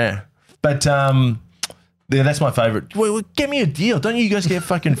 moment. Yeah. But yeah, that's my favourite. Well, get me a deal. Don't you guys get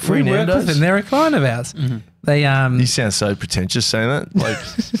fucking free We work Nando's? with them. They're a client of ours. Mm-hmm. They You sound so pretentious saying that. Like,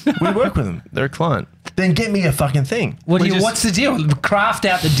 we work with them. They're a client. Then get me a fucking thing. what's the deal? Craft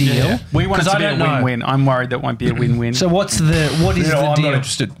out the deal. We want it to I be a don't know. win-win. I'm worried that won't be a win-win. So what is the I'm deal? not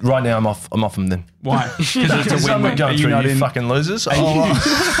interested. Right now, I'm off them then. Why? Because it's a Because I'm win-win. not going Are you through not you in? fucking losers.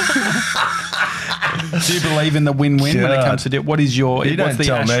 Do you believe in the win-win when it comes to deal? What is your? You don't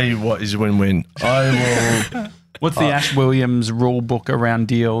tell me what is win-win. I will What's the Ash Williams rule book around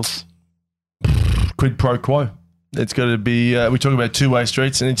deals? quid pro quo. It's got to be. We talk about two-way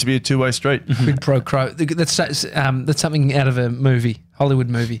streets. It needs to be a two-way street. Quid pro quo. That's something out of a movie, Hollywood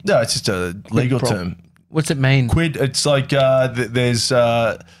movie. No, it's just a legal pro. term. What's it mean? Quid. It's like there's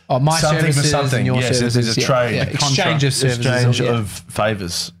My something for services something. and your Yes, services. there's a trade. Yeah. Exchange of services. Exchange Yeah. of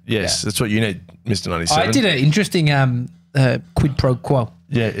favours. Yes, that's what you need, Mr. 97. I did an interesting quid pro quo.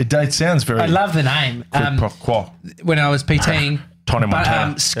 Yeah, it sounds very. I love the name. quid pro quo. When I was PTing, Tony but,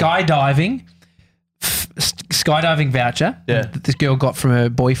 Montana. skydiving, skydiving voucher. Yeah. That this girl got from her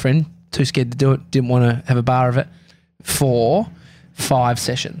boyfriend. Too scared to do it. Didn't want to have a bar of it. For 5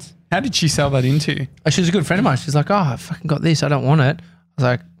 sessions. How did she sell that into you? She was a good friend of mine. She's like, "Oh, I fucking got this. I don't want it." I was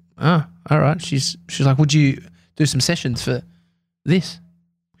like, "Oh, all right." She's like, "Would you do some sessions for this?"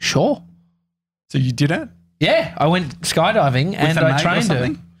 Sure. So you did it? Yeah, I went skydiving and a mate I or trained her.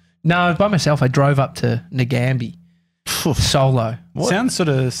 something? No, by myself. I drove up to Ngambie solo. Sounds sort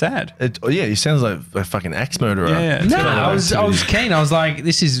of sad. He sounds like a fucking axe murderer. Yeah. No, I was keen. I was like,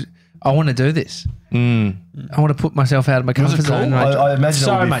 I want to do this. I want to put myself out of my comfort it cool? zone. I imagine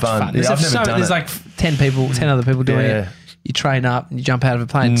so it would be much fun. fun. Yeah, I've never done there's it. like 10 other people doing Yeah. it. You train up and you jump out of a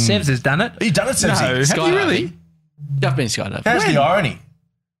plane. Sevs has done it. You done it, No, Sebsy? have you really? I've been skydiving. How's the irony?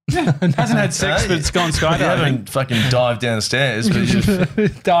 Hasn't had sex, but it's gone You skydiving. haven't fucking dived down the stairs, but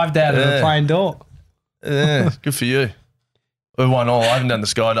you've, Dived out of the Yeah. plane door. yeah, good for you. We won all. I haven't done the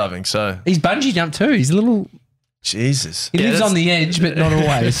skydiving, so He's bungee jumped too. He's a little. Jesus. He lives on the edge, but not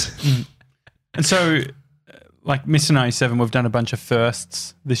always. And so, like Mr. 97, we've done a bunch of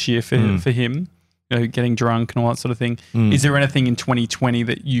firsts this year for him, getting drunk and all that sort of thing. Is there anything in 2020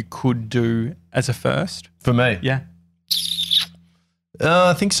 that you could do as a first? For me, Yeah.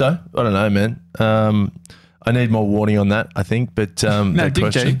 I think so. I don't know, man. I need more warning on that, I think. But No, that dig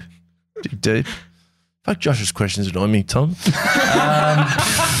question, deep. dig deep. Fuck, Josh's questions annoy me, Tom.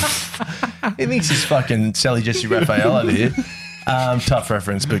 He thinks he's fucking Sally Jesse Raphael over here. Tough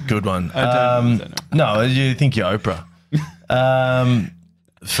reference, but good one. I don't know. No, you think you're Oprah.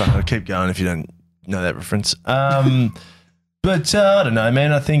 Fuck, I'll keep going if you don't know that reference. But I don't know,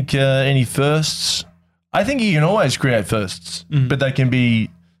 man. I think any firsts. I think you can always create firsts, but they can be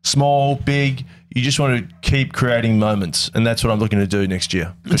small, big. You just want to keep creating moments, and that's what I'm looking to do next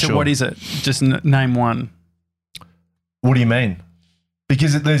year. For So sure. what is it? Just name one. What do you mean?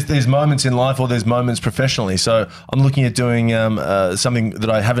 Because there's moments in life or there's moments professionally. So I'm looking at doing something that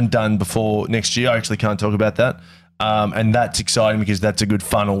I haven't done before next year. I actually can't talk about that. And that's exciting because that's a good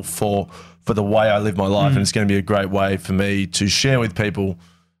funnel for the way I live my life. And it's going to be a great way for me to share with people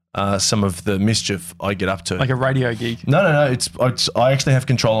some of the mischief I get up to. Like a radio gig. No. It's I actually have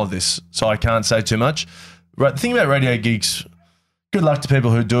control of this, so I can't say too much. Right. The thing about radio gigs, good luck to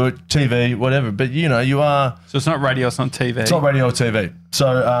people who do it, TV, whatever. But you are. So it's not radio, it's not TV. It's not radio or TV.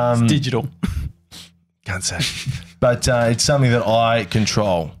 So digital. can't say. But it's something that I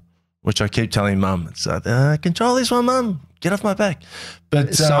control, which I keep telling Mum. It's control this one, Mum. Get off my back.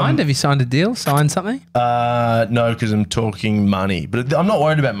 But Signed? Have you signed a deal? Signed something? no, because I'm talking money. But I'm not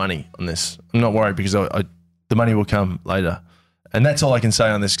worried about money on this. I'm not worried because the money will come later. And that's all I can say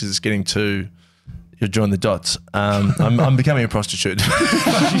on this because it's getting too, You're drawing the dots. I'm becoming a prostitute.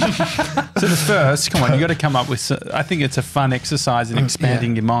 So the first, come on, you got to come up with. I think it's a fun exercise in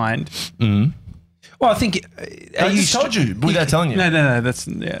expanding your mind. Mm. Well, I think I just told you without telling you. No, that's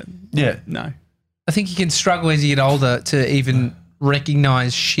Yeah. no. I think you can struggle as you get older to even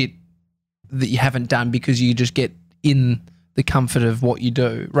recognize shit that you haven't done because you just get in the comfort of what you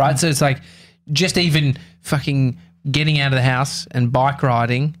do, right? So it's like just even fucking getting out of the house and bike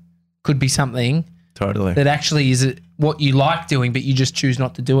riding could be something Totally. that actually is what you like doing, but you just choose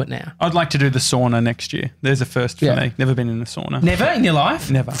not to do it now. I'd like to do the sauna next year. There's a first for me. Never been in a sauna. Never in your life?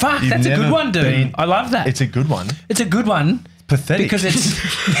 Never. Fuck, You've that's a never good one, dude. been- I love that. It's a good one. It's a good one Pathetic. because it's.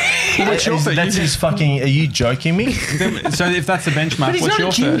 That's his fucking. Are you joking me? So if that's the benchmark, But he's what's not your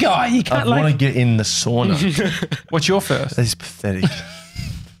a gym first? guy. You I can't want to like. get in the sauna. What's your first? That is pathetic.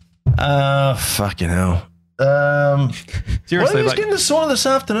 Fucking hell. Why don't Seriously, you just get in the sauna this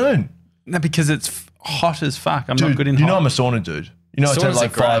afternoon? no, because it's hot as fuck. I'm Dude, not good in you hot. know I'm a sauna dude. You know I take Saunas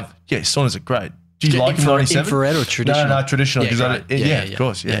like are great. 5. Yeah, saunas are great. Do you like Infrared 97? or traditional? No, traditional. Yeah, 'cause I- great. yeah, of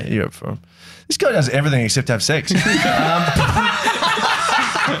course. Yeah, you're up for him. This guy does everything except have sex.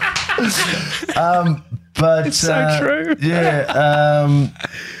 But It's so true. Yeah.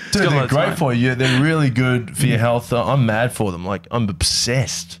 Dude, got they're loads of great time. for you. They're really good for your health. I'm mad for them. Like, I'm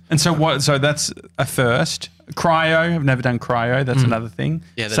obsessed. And so what? So that's a first. Cryo. I've never done cryo. That's another thing.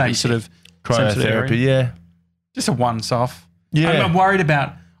 Yeah, that'd same be sort of same sort of Cryotherapy, area. yeah. Just a once-off. Yeah. I'm worried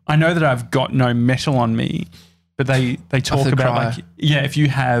about. I know that I've got no metal on me, but they talk the about cryo. like if you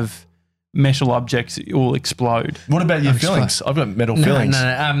have metal objects, it will explode. What about your fillings? I've got metal No, fillings.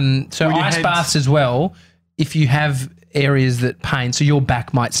 no. So With your ice heads. baths as well. If you have areas that pain, so your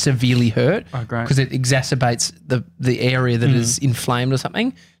back might severely hurt Oh, great. because it exacerbates the area that is inflamed or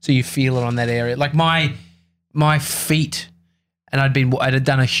something. So you feel it on that area. Like my feet, and I'd had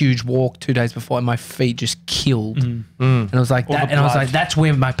done a huge walk 2 days before, and my feet just killed. And I was like All that, the and I was blood. like, that's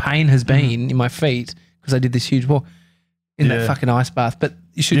where my pain has been in my feet because I did this huge walk in that Yeah. fucking ice bath. But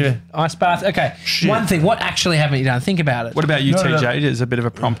you should Yeah. ice bath. Okay, Shit. one thing. What actually haven't you done? Think about it. What about you, No, no. TJ? It is a bit of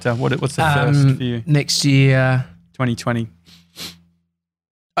a prompter. What's the first for you? Next year? 2020.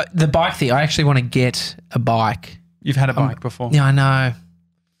 The bike thing. I actually want to get a bike. You've had a bike before. Yeah, I know.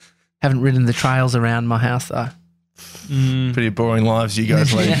 Haven't ridden the trails around my house though. Pretty boring lives you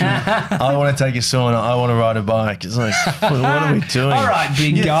guys lead. I want to take a sauna. I want to ride a bike. It's like, what are we doing? All right,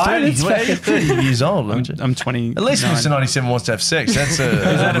 big You're guy. 30, Let's well, fucking- you're 30 years old, aren't you? I'm 20. At least Mr. 97 wants to have sex. That's a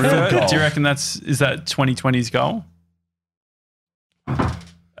real goal. Do you reckon is that 2020's goal?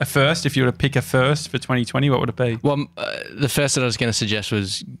 A first, if you were to pick a first for 2020, what would it be? Well, the first that I was going to suggest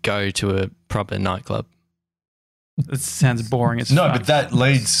was go to a proper nightclub. It sounds boring. It's No, but that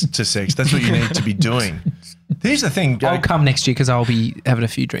leads to sex. That's what you need to be doing. Here's the thing. I'll come next year because I'll be having a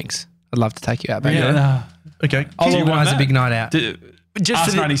few drinks. I'd love to take you out, baby. yeah. Okay. I'll Do you want organise a that? big night out. Just Ask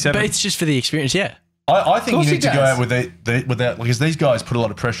for the, 97. but it's just for the experience. Yeah. I think you course need he to go does. out with that because these guys put a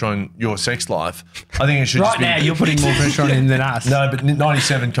lot of pressure on your sex life. I think it should just Right be, now, you're putting more pressure on him than us. No, but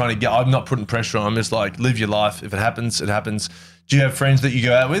 97 kind of get. I'm not putting pressure on. I'm just like, live your life. If it happens, it happens. Do you have friends that you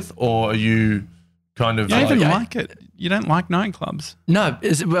go out with, or are you kind of You don't like, even like it. You don't like nightclubs. No,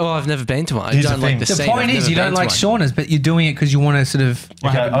 well, I've never been to one. I Here's don't the like thing. the The scene. point I've is, never you don't been to like one. saunas, but you're doing it because you want to sort of.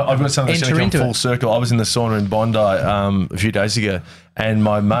 Okay, I've got something that's Enter going to into come full it. circle. I was in the sauna in Bondi a few days ago, and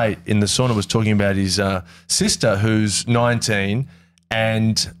my mate in the sauna was talking about his sister who's 19,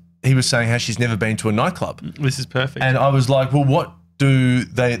 and he was saying how she's never been to a nightclub. This is perfect. And I was like, well, what do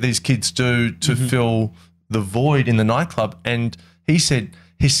these kids do to fill the void in the nightclub? And he said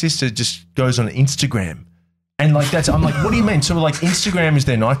his sister just goes on Instagram. And like I'm like, what do you mean? So like Instagram is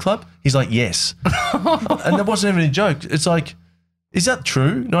their nightclub? He's like, yes. And that wasn't even a joke. It's like, is that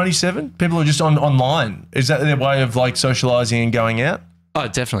true? 97? People are just online. Is that their way of like socializing and going out? Oh,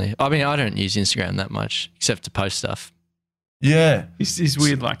 definitely. I mean, I don't use Instagram that much except to post stuff. Yeah. He's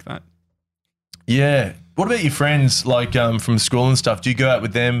weird like that. Yeah. What about your friends like from school and stuff? Do you go out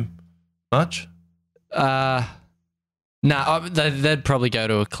with them much? They'd probably go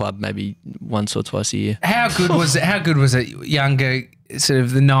to a club maybe once or twice a year. How good was it? How good was it? Younger, sort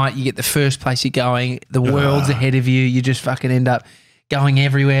of the night you get the first place you're going, the world's ahead of you. You just fucking end up going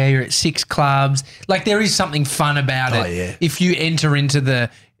everywhere. You're at 6 clubs. Like there is something fun about it. Oh, yeah. If you enter into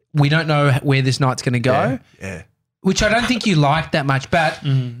we don't know where this night's going to go, Yeah. which I don't think you like that much. But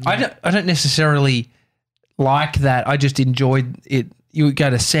I don't necessarily like that. I just enjoyed it. You would go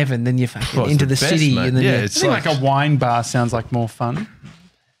to 7, then you fucking Well, it's into the the best, city, mate. and then Yeah, you- it's I think like a wine bar sounds like more fun.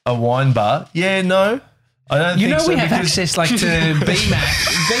 A wine bar? Yeah, no. I don't You think know so we have because- access like to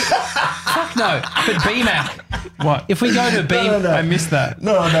BMAC. Fuck No, but BMAC. What? If we go to B, I missed that.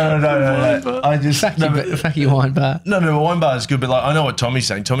 No. I just fuck you, wine bar. No, wine bar is good, but like I know what Tommy's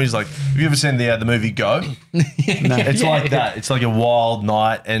saying. Tommy's like, have you ever seen the movie Go? It's like that. It's like a wild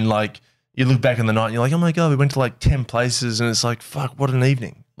night, and like you look back on the night, and you're like, oh my god, we went to like 10 places, and it's like, fuck, what an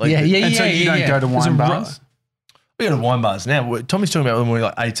evening. Like, And so you don't go to wine bars? We go to wine bars now. Tommy's talking about when we were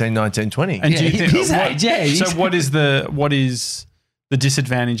like 18, 19, 20. And do you think his age, So what is the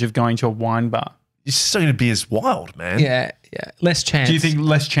disadvantage of going to a wine bar? You're still going to be as wild, man. Yeah. Less chance. Do you think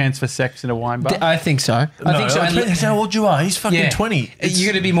less chance for sex in a wine bar? I think so. I think so. It depends how old you are. He's fucking 20.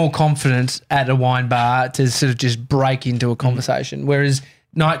 You're going to be more confident at a wine bar to sort of just break into a conversation. Whereas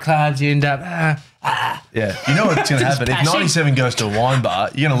nightclubs, you end up, Yeah. You know what's going to happen? If 97 goes to a wine bar,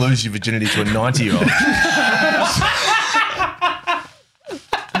 you're going to lose your virginity to a 90-year-old.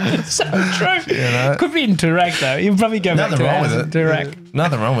 so true. Could be Interact though. You'll probably go back to Interact.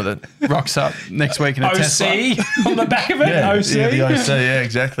 Nothing wrong with it. Rocks up next week in a Tesla. OC on the back of it. OC. Yeah, the OC. Yeah,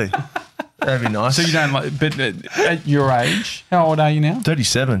 exactly. That'd be nice. So you don't like, but at your age, how old are you now?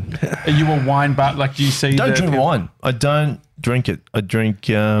 37. Are you a wine bar? Like, do you see? Don't drink wine. I don't drink it. I drink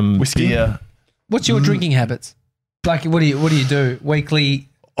whiskey. Beer. What's your drinking habits? Like, what do you do weekly?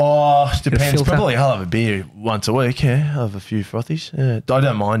 Oh, depends. filter? Probably I'll have a beer once a week. Yeah, I'll have a few frothies. Yeah, I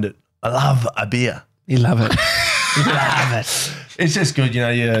don't mind it. I love a beer. You love it. You love it. It's just good, you know.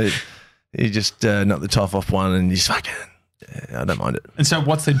 You just knock the top off one, and you just fucking. Yeah, I don't mind it. And so,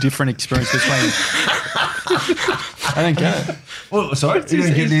 what's the different experience between? I don't get it. Well, sorry, you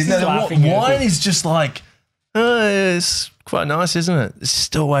don't get this. No, wine is just like. It's quite nice, isn't it? It's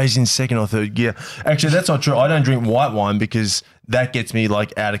still always in second or third gear. Actually, that's not true. I don't drink white wine because that gets me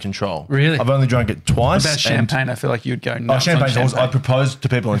like out of control. Really? I've only drunk it twice. About champagne, I feel like you'd go nuts. Champagne's on awesome. I propose to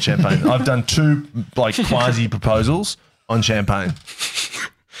people on champagne. I've done 2 like quasi proposals on champagne.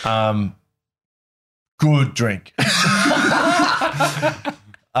 Good drink.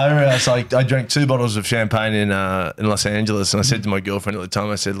 I drank 2 bottles of champagne in Los Angeles, and I said to my girlfriend at the time,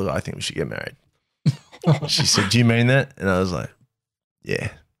 I said, "Look, I think we should get married." She said, "Do you mean that?" And I was like, "Yeah."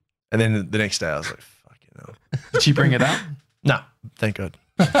 And then the next day, I was like, "Fucking hell." Did she bring it up? No, thank God.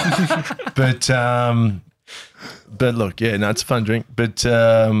 But look, yeah, no, it's a fun drink. But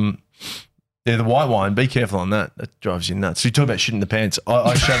yeah, the white wine, be careful on that. That drives you nuts. So you talk about shitting the pants.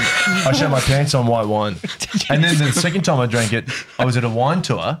 I shat my pants on white wine. And then the second time I drank it, I was at a wine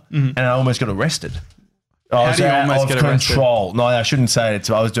tour and I almost got arrested. I was out of control. No, I shouldn't say it.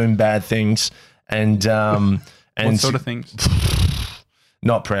 So I was doing bad things and what sort of things?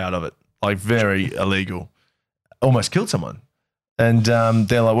 Not proud of it. Like very illegal. Almost killed someone. And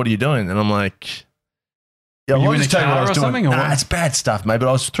they're like, "What are you doing?" And I'm like, "Yeah, you in a car or something?" Or what? It's bad stuff, mate. But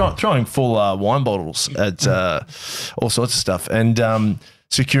I was throwing full wine bottles at all sorts of stuff. And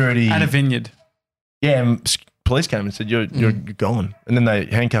security at a vineyard. Yeah, and police came and said, "You're gone." And then they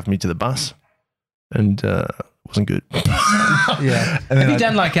handcuffed me to the bus, and it wasn't good. Yeah. Have you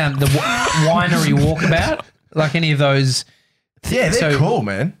done like the winery walkabout? Like any of those? Yeah, they're cool,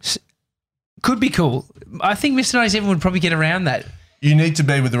 man. Could be cool. I think Mr. 97 would probably get around that. You need to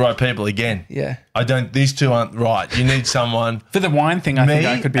be with the right people again. Yeah. These two aren't right. You need someone. For the wine thing, I think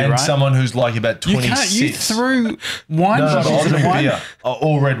I could be and right. someone who's like about 26. You threw wine bottles I'll at wine. beer,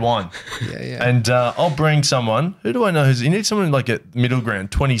 all red wine. Yeah. And I'll bring someone. Who do I know? You need someone like a middle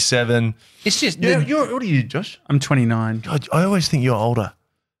ground, 27. It's just. Yeah, what are you, Josh? I'm 29. God, I always think you're older.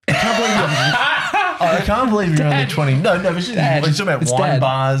 I can't believe you're only 20. No, but it's talking about wine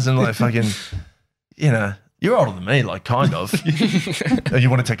bars and like fucking, you know, you're older than me, like kind of. You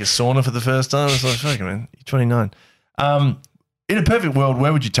want to take a sauna for the first time? It's like, fucking man, you're 29. In a perfect world,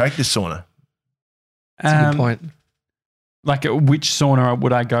 where would you take this sauna? That's a good point. Like which sauna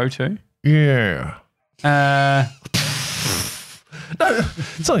would I go to? Yeah. No,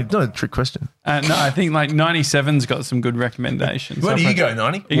 it's not a trick question. No, I think like 97's got some good recommendations. Where do you go,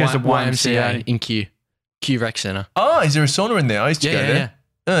 90? He goes to YMCA in Q Rec Centre. Oh, is there a sauna in there? I used to go there. Yeah.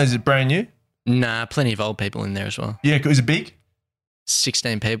 Oh, is it brand new? Nah, plenty of old people in there as well. Yeah, is it big?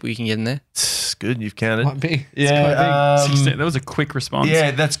 16 people you can get in there. It's good, you've counted. Might be. Yeah, 16. That was a quick response.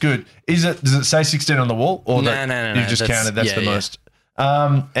 Yeah, that's good. Does it say 16 on the wall? Or No. You've just counted, that's the yeah. most.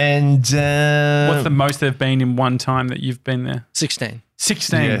 And what's the most there've been in one time that you've been there? 16.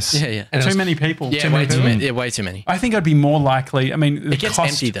 16. Yes. Yeah. Too many people. Yeah, way too many. Yeah, way too many. I think I'd be more likely. I mean, the It gets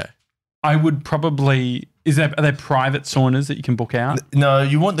cost, empty though. I would probably. Are there private saunas that you can book out? No,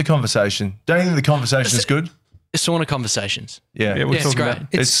 you want the conversation. Don't you think the conversation is good? Sauna conversations. Yeah. Yeah, we'll Yeah, talk it's great. about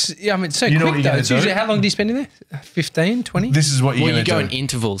It's so You know what quick you're though. gonna It's do? usually, how long do you spend in there? 15, 20? This is what you're Well, going you go to in do.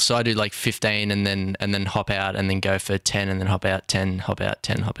 intervals. So I do like 15 and then hop out and then go for 10 and then hop out, 10, hop out,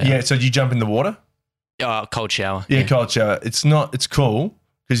 10, hop out. Yeah, so you jump in the water? Oh, cold shower. Yeah, cold shower. It's cool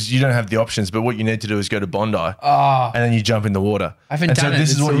because you don't have the options, but what you need to do is go to Bondi Oh, and then you jump in the water. I haven't and done so it.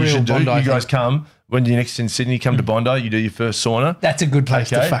 this It's is what a you real should do. Bondi You guys thing. come, when you're next in Sydney, come to Bondi, you do your first sauna. that's a good place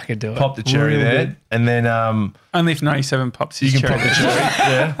to Okay. fucking do it. Pop the cherry Real there. good. And then only if 97 pops you his can cherry pop the cherry.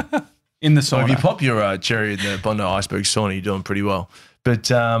 Yeah. in the So if sauna. you pop your cherry in the Bondi Iceberg sauna, you're doing pretty well. But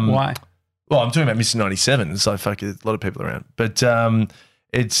Why? well, I'm talking about Mr. 97. It's like fuck, a lot of people around. But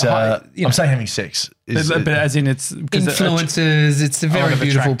it's you I'm know. saying having sex. Is, But as in it's because Influencers. It's a very of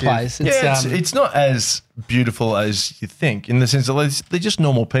beautiful attractive. place. yeah, it's not as beautiful as you think in the sense that they're just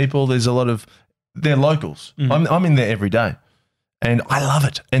normal people. There's a lot of they're locals. I'm in there every day, and I love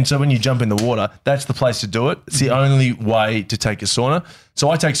it. And so when you jump in the water, that's the place to do it. It's the only way to take a sauna. So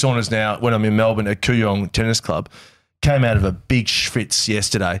I take saunas now when I'm in Melbourne at Kooyong Tennis Club. Came out of a big schwitz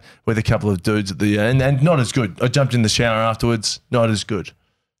yesterday with a couple of dudes at the and not as good. I jumped in the shower afterwards, not as good.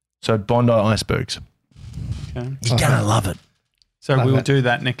 So Bondi Icebergs, Okay. you're gonna love it. So Love we'll it. do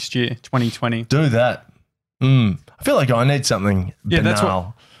that next year, 2020. Do that. I feel like I need something Yeah, that's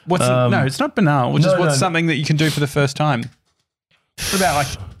banal. What's no, it's not banal. Which no, is what's no. something that you can do for the first time. What about like?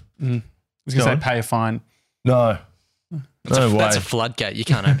 I was Go gonna on. say pay a fine. No. No way. That's a floodgate. You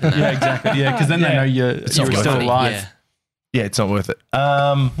can't open that. Yeah, exactly. Yeah, because then they know you're not still worth it. alive. Yeah. Yeah, it's not worth it.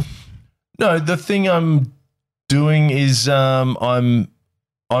 No, the thing I'm doing is I'm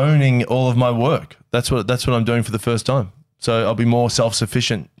owning all of my work. That's what I'm doing for the first time. So I'll be more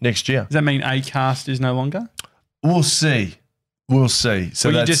self-sufficient next year. Does that mean Acast is no longer? We'll see. We'll see. So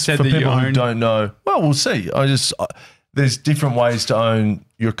Well, you that's just said for that you people who own- don't know. Well, we'll see. There's different ways to own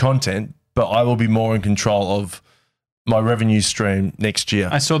your content, but I will be more in control of my revenue stream next year.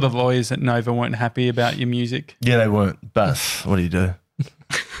 I saw the lawyers at Nova weren't happy about your music. Yeah, they weren't. But what do you do?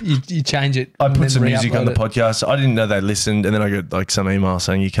 You change it. I and put then some music on the re-upload it. podcast. I didn't know they listened, and then I got like some email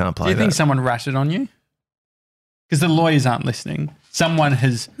saying you can't play Do you think that. someone ratted on you? Because the lawyers aren't listening. Someone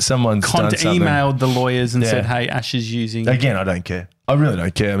has Someone's done something. emailed the lawyers and Yeah. said, "Hey, Ash is using." Again, I don't care. I really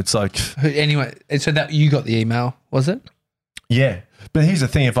don't care. It's like, Anyway, so that you got the email, was it? yeah. But here's the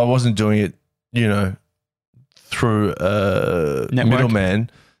thing: if I wasn't doing it, through a Network. middleman,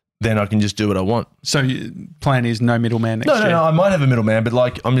 then I can just do what I want. So plan is no middleman next year. No. I might have a middleman, but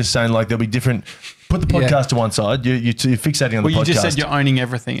like I'm just saying, like there'll be different. Put the Yeah. podcast to one side. You're fixating on Well, the podcast. you just said you're owning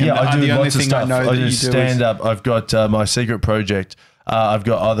everything. And Yeah, I do the only lots of thing stuff. I know that do you do stand is up. I've got my secret project. I've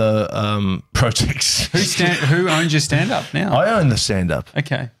got other projects. who owns your stand up now? I own the stand up.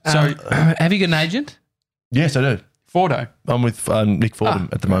 Okay, so Have you got an agent? Yes, I do. Fordo. I'm with Nick Fordham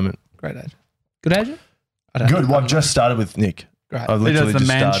at the moment. Great agent. Good agent? I don't Good. know. Well, I've just started with Nick. Great. I've He literally does the just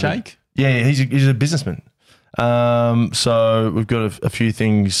man started. shake. Yeah, he's a businessman. So we've got a few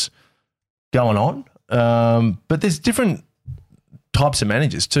things going on, but there's different types of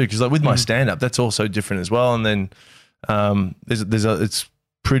managers too. Because like with my stand up, that's also different as well. And then it's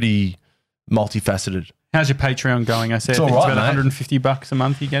pretty multifaceted. How's your Patreon going? I said It's I think all it's right, about mate. $150 a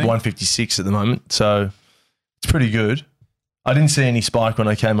month you're getting. 156 at the moment, so it's pretty good. I didn't see any spike when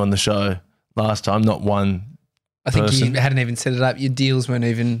I came on the show last time. Not one. I think person. you hadn't even set it up. Your deals weren't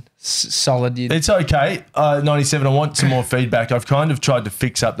even solid. It's okay. 97. I want some more feedback. I've kind of tried to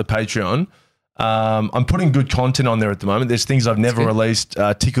fix up the Patreon. I'm putting good content on there at the moment. There's things I've never good. released.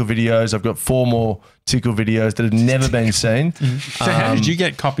 Tickle videos. I've got 4 more Tickle videos that have never been seen. So how did you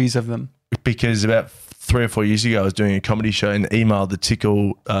get copies of them? Because about 3 or 4 years ago, I was doing a comedy show and emailed the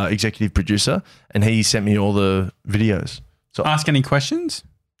Tickle executive producer, and he sent me all the videos. So Ask any questions?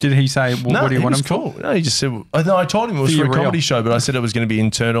 Did he say, well, what do you he want was them for? cool. No, he just said, I told him it was For for a your comedy reel. show, but I said it was going to be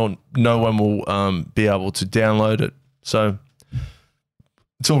internal. No one will be able to download it. So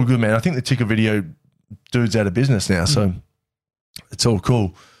it's all good, man. I think the Ticker video dude's out of business now, so it's all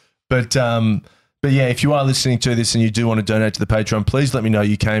cool. But yeah, if you are listening to this and you do want to donate to the Patreon, please let me know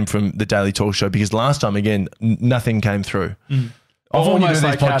you came from the Daily Talk Show, because last time, again, nothing came through. Often when you do Almost these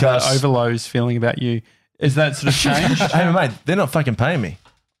like how the podcasts- Overlow's feeling about you. Is that sort of changed? Hey, mate, they're not fucking paying me.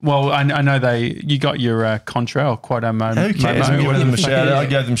 Well, I know you got your contra or quota moment. Who cares? I'm giving them a shout out. I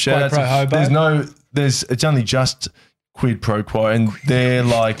gave them shout outs. pro hobo. It's only just quid pro quo, and they're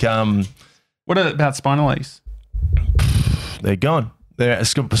like, What about Spinalese? they're gone.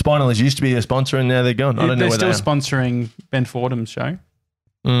 Spinal used to be a sponsor, and now they're gone. I don't know They're where still they are. sponsoring Ben Fordham's show.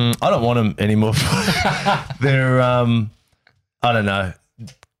 I don't want them anymore. They're, I don't know.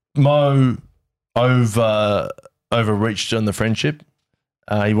 Mo overreached on the friendship.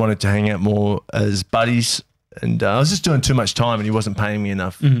 He wanted to hang out more as buddies, And I was just doing too much time and he wasn't paying me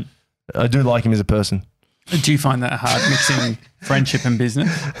enough. Mm-hmm. I do like him as a person. Do you find that hard mixing friendship and business?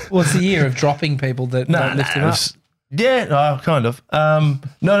 Well, it's the year of dropping people that don't lift him up. Yeah, kind of.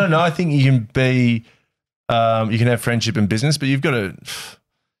 No. I think you can be, you can have friendship and business, but you've got to,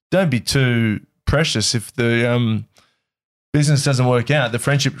 don't be too precious. If the business doesn't work out, the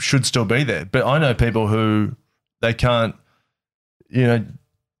friendship should still be there. But I know people who they can't,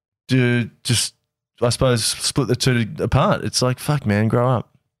 do just, I suppose, split the two apart. It's like, fuck, man, grow up.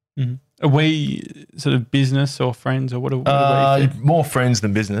 Mm-hmm. Are we sort of business or friends, or what are we? More friends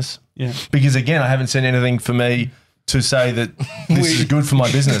than business. Yeah. Because again, I haven't seen anything for me to say that this is good for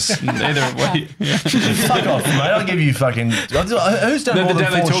my business. Neither are we. Yeah. Fuck off, mate. I'll give you fucking. Who's done more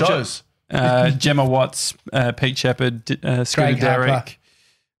than 4 shows? Gemma Watts, Pete Shepherd, Scooter Craig Derrick.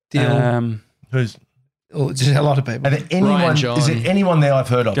 Dylan. Who's? Oh, just a lot of people. Are there anyone? Ryan John. Is there anyone there I've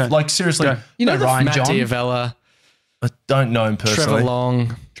heard of? Go. Like seriously, Go. You know Ryan Matt John. Diavella, I don't know him personally.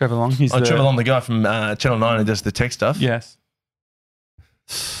 Trevor Long. He's Trevor Long, the guy from Channel 9 who does the tech stuff. Yes.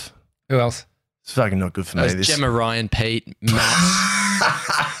 Who else? It's fucking not good for me. This. Gemma, Ryan, Pete,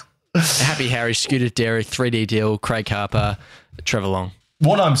 Matt, Happy Harry, Scooter Derrick, 3D Deal, Craig Harper, Trevor Long.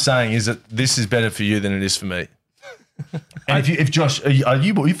 What I'm saying is that this is better for you than it is for me. And if Josh, are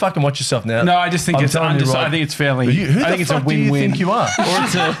you fucking watch yourself now? No, I just think I'm it's telling you I right. think it's fairly. Who I think the it's a fuck do you win-win. think you are?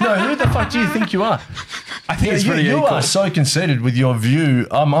 No, who the fuck do you think you are? I think it's pretty you equal. are so conceited with your view.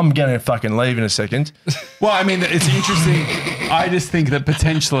 I'm going to fucking leave in a second. Well, I mean, it's interesting. I just think that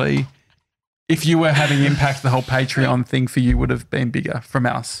potentially, if you were having impact, the whole Patreon thing for you would have been bigger from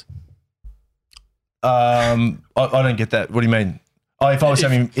us. I don't get that. What do you mean? Oh, if I was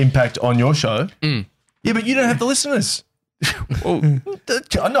having impact on your show? Yeah, but you don't have the listeners. No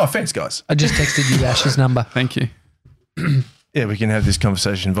offense, guys. I just texted you Ash's number. Thank you. Yeah, we can have this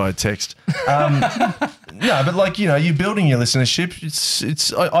conversation via text. No, but you're building your listenership.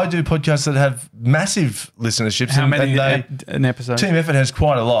 I do podcasts that have massive listenerships. How many and an episode? Team Effort has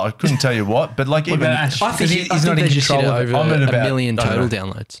quite a lot. I couldn't tell you what, but like even about Ash? I think He's not in they just hit control of it. over I'm at a about- million I don't total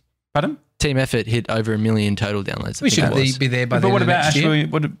know. downloads. Pardon? Team Effort hit over 1 million total downloads. I We think should it was. be there by the But end what of about next Ash? year.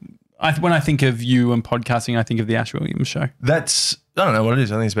 When I think of you and podcasting, I think of the Ash Williams show. that's I don't know what it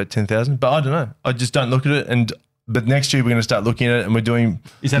is. I think it's about 10,000, but I don't know. I just don't look at it. But next year we're going to start looking at it, and we're doing.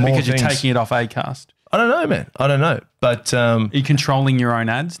 Is that more because things. you're taking it off Acast? I don't know, man. I don't know, but Are you controlling your own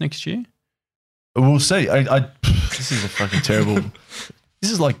ads next year? we'll see. This is a fucking terrible.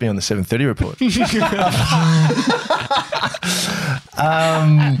 This is like being on the 7:30 report.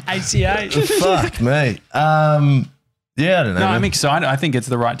 ACH. Fuck me. Yeah, I don't know. No, man. I'm excited. I think it's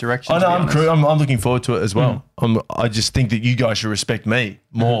the right direction. I to know. be honest. I'm looking forward to it as well. I just think that you guys should respect me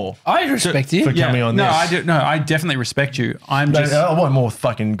more. I respect you. For coming on no, this. I do. No, I definitely respect you. I'm just. I want more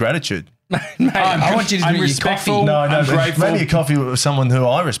fucking gratitude. Mate, I want you to I'm drink your respectful. coffee. No, I'm but grateful. maybe a coffee with someone who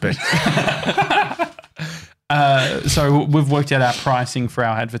I respect. So we've worked out our pricing for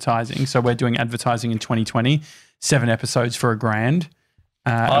our advertising. So we're doing advertising in 2020, 7 episodes for $1,000.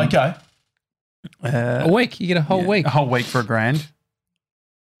 Okay. A week. You get a whole week. A whole week for $1,000.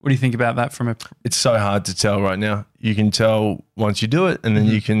 What do you think about that from a It's so hard to tell right now. You can tell once you do it, and then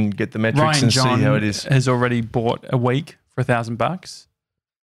you can get the metrics Ryan and John see how it is. has already bought a week for $1,000.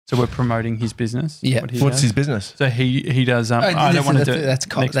 So we're promoting his business. Yeah. what he What's does. his business? So he does. I don't want to do it that's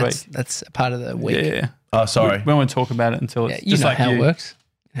next week. That's a part of the week. Yeah. Oh, sorry. We won't talk about it until Yeah, it's you just know like how you. it works.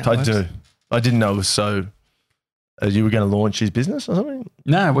 How it I works. do. I didn't know it was so. You were going to launch his business or something?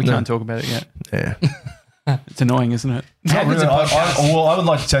 No, we can't talk about it yet. Yeah. It's annoying, isn't it? Not really. I would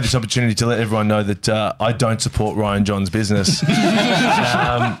like to take this opportunity to let everyone know that I don't support Ryan John's business,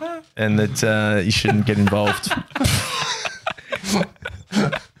 and that you shouldn't get involved.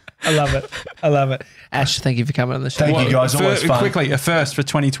 I love it. I love it. Ash, thank you for coming on the show. Thank you, guys. Always fun. Quickly, a first for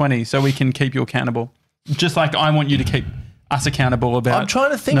 2020, so we can keep you accountable. Just like I want you to keep us accountable about. I'm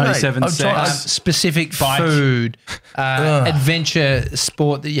trying to think, mate. 97 I'm trying- sex. Specific Bike. food, adventure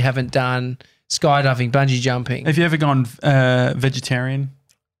sport that you haven't done, skydiving, bungee jumping. Have you ever gone vegetarian?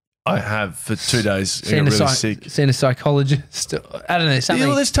 I have for 2 days. I Seen got a, really sick. seen a psychologist. I don't know, something. Yeah,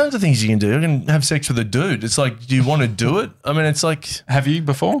 well, there's tons of things you can do. You can have sex with a dude. It's like, do you want to do it? I mean, it's like, Have you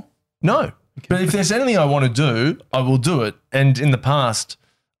before? no. But if there's anything I want to do, I will do it. And in the past,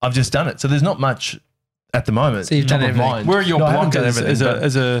 I've just done it. So there's not much at the moment. So you've top done of everything. mind. Where are your No, I haven't done blockers?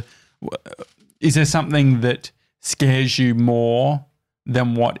 everything, but- Is there something that scares you more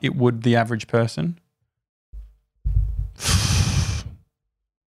than what it would the average person?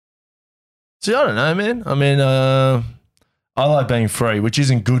 See, I don't know, man. I mean, I like being free, which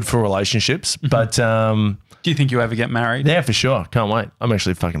isn't good for relationships, but Do you think you ever get married? yeah, for sure. Can't wait. I'm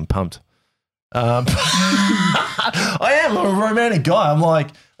actually fucking pumped. I am. I'm a romantic guy. I'm like,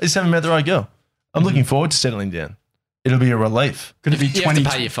 I just haven't met the right girl. I'm looking forward to settling down. It'll be a relief. Could it be You 20?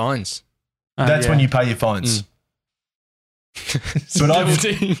 have to pay your fines. That's when you pay your fines. But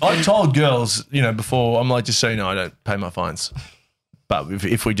I've told girls, before, I'm like, just so you know, I don't pay my fines. But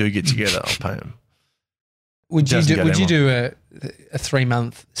if we do get together, I'll pay them. Would you Doesn't do? go Would you down do a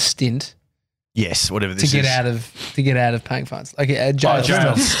 3-month stint Yes, whatever this to is. get out of paying fines, like a jail?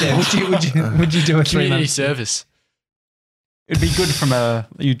 jail. stint? Would you do a 3 Community month? service. It'd be good from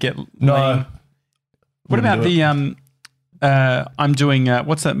you'd get No. lean. What about Wouldn't do the I'm doing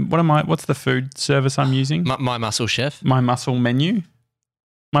what's the food service I'm using? My Muscle Chef. My Muscle Menu.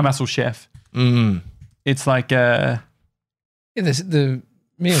 My Muscle Chef. Mm. It's like Yeah, the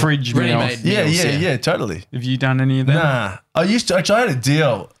meal. fridge Ready-made. meals. Yeah, totally. Have you done any of that? Nah. I used to, actually, I had a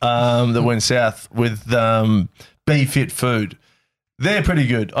deal that went south with Be Fit Food. They're pretty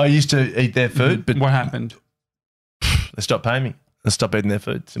good. I used to eat their food, but What happened? they stopped paying me. I stopped eating their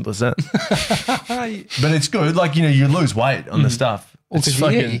food. Simple as that. But it's good. Like, you lose weight on the stuff. Well, It's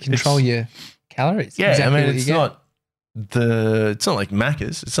 'cause you control your calories. Yeah, Exactly I mean, what you it's get. not like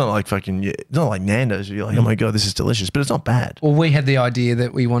Macca's. It's not like it's not like Nando's. You're like, oh my God, this is delicious, but it's not bad. Well, we had the idea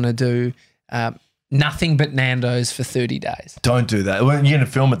that we want to do nothing but Nando's for 30 days. Don't do that. Well, you're going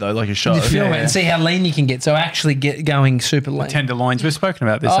to film it though, like a show. You film it yeah. and see how lean you can get. So actually get going super lean. Tenderloins. We've spoken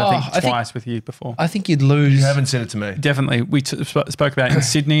about this, Oh, I I think, think- twice with you before. I think you'd lose. You haven't said it to me. Definitely. We spoke about it in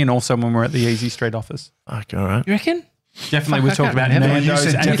Sydney and also when we were at the Easy Street office. Okay, all right. You reckon? Definitely, Fuck, we I talked can't about remember. You Nando's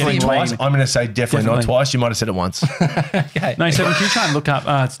said and definitely getting twice. lean. I'm going to say definitely not Definitely. twice. You might have said it once. Okay. No, Seven, can you try and look up?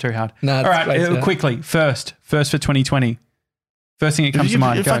 It's too hard. No, it's all right, way too hard. quickly. First for 2020. First thing that comes to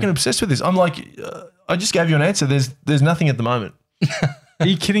mind. You're Go. fucking obsessed with this. I'm like, I just gave you an answer. There's nothing at the moment. Are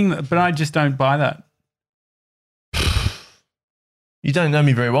you kidding? But I just don't buy that. You don't know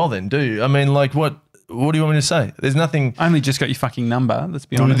me very well then, do you? I mean, like, what do you want me to say? There's nothing. I only just got your fucking number. Let's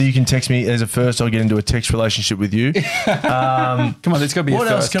be honest. Whether you can text me as a first, I'll get into a text relationship with you. Come on, there's got to be What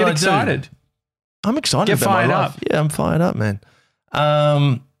a else first. can Get I do? excited. I'm excited Get about my fired life. up. Yeah, I'm fired up, man.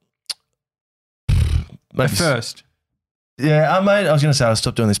 A Maybe first. Yeah, mate. I was going to say I'll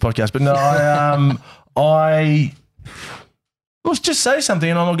stop doing this podcast, but no, I will just say something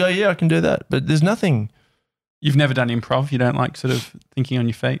and I'll go, yeah, I can do that. But there's nothing. You've never done improv. You don't like sort of thinking on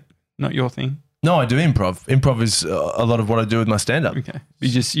your feet. Not your thing. No, I do improv. Improv is a lot of what I do with my stand-up. Okay.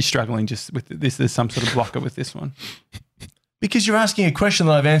 You're struggling just with this. There's some sort of blocker with this one. Because you're asking a question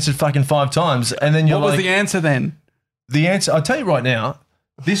that I've answered fucking 5 times, and then you're What was like, the answer then? the answer. I'll tell you right now.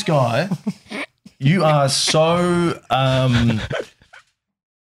 This guy, you are so.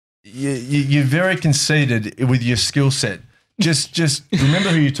 You're very conceited with your skill set. Just remember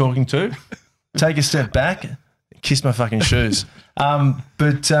who you're talking to. Take a step back. Kiss my fucking shoes.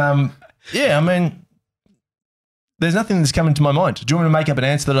 Yeah, I mean, there's nothing that's coming to my mind. Do you want me to make up an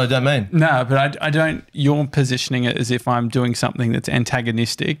answer that I don't mean? No, but I don't. You're positioning it as if I'm doing something that's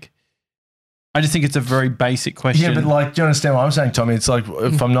antagonistic. I just think it's a very basic question. Yeah, but like, do you understand what I'm saying, Tommy? It's like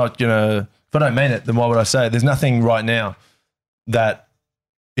if I don't mean it, then why would I say it? There's nothing right now that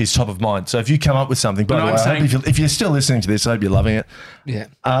is top of mind. So if you come up with something, by No, the way, I'm I hope saying- if you're still listening to this, I hope you're loving it. Yeah.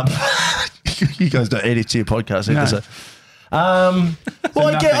 You guys don't edit to your podcast either. No. So.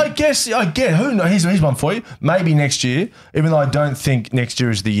 Well, I guess. Who knows? Here's one for you. Maybe next year, even though I don't think next year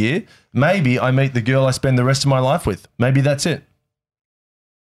is the year, maybe I meet the girl I spend the rest of my life with. Maybe that's it.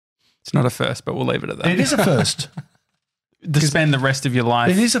 It's not a first, but we'll leave it at that. It is a first. To spend the rest of your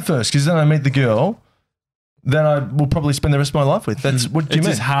life. It is a first because then I meet the girl that I will probably spend the rest of my life with. That's what do you It's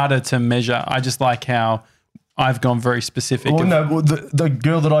mean? just harder to measure. I just like how I've gone very specific. Well, of- no, well, the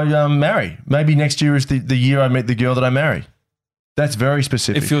girl that I marry. Maybe next year is the year I meet the girl that I marry. That's very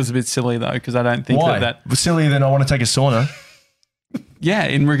specific. It feels a bit silly though, because I don't think Why? that. Sillier than I want to take a sauna. Yeah,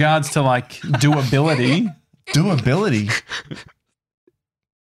 in regards to like doability. Doability.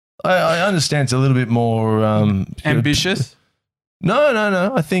 I understand it's a little bit more Ambitious.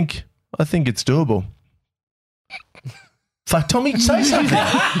 No. I think it's doable. Fuck, Tommy, say something.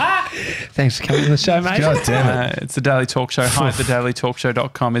 Thanks for coming on the show, mate. God damn it. It's the Daily Talk Show. Hi at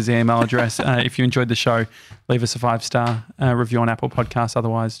thedailytalkshow.com is the email address. If you enjoyed the show, leave us a 5-star review on Apple Podcasts.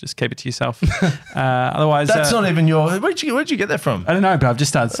 Otherwise, just keep it to yourself. Otherwise, That's not even your. Where'd you get that from? I don't know, but I've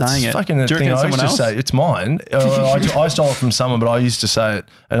just started saying It's it. fucking a Do you thing reckon I used someone to else? say. It's mine. I stole it from someone, but I used to say it,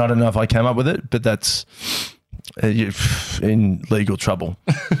 and I don't know if I came up with it, but that's you're in legal trouble.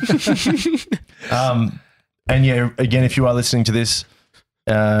 And yeah, again, if you are listening to this,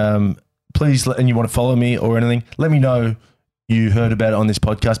 please, and you want to follow me or anything, let me know you heard about it on this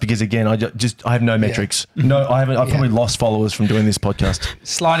podcast? Because again, I have no metrics. No, I haven't. I've probably lost followers from doing this podcast.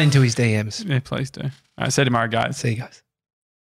 Slide into his DMs. Yeah, please do. All right, see you tomorrow, guys. See you guys.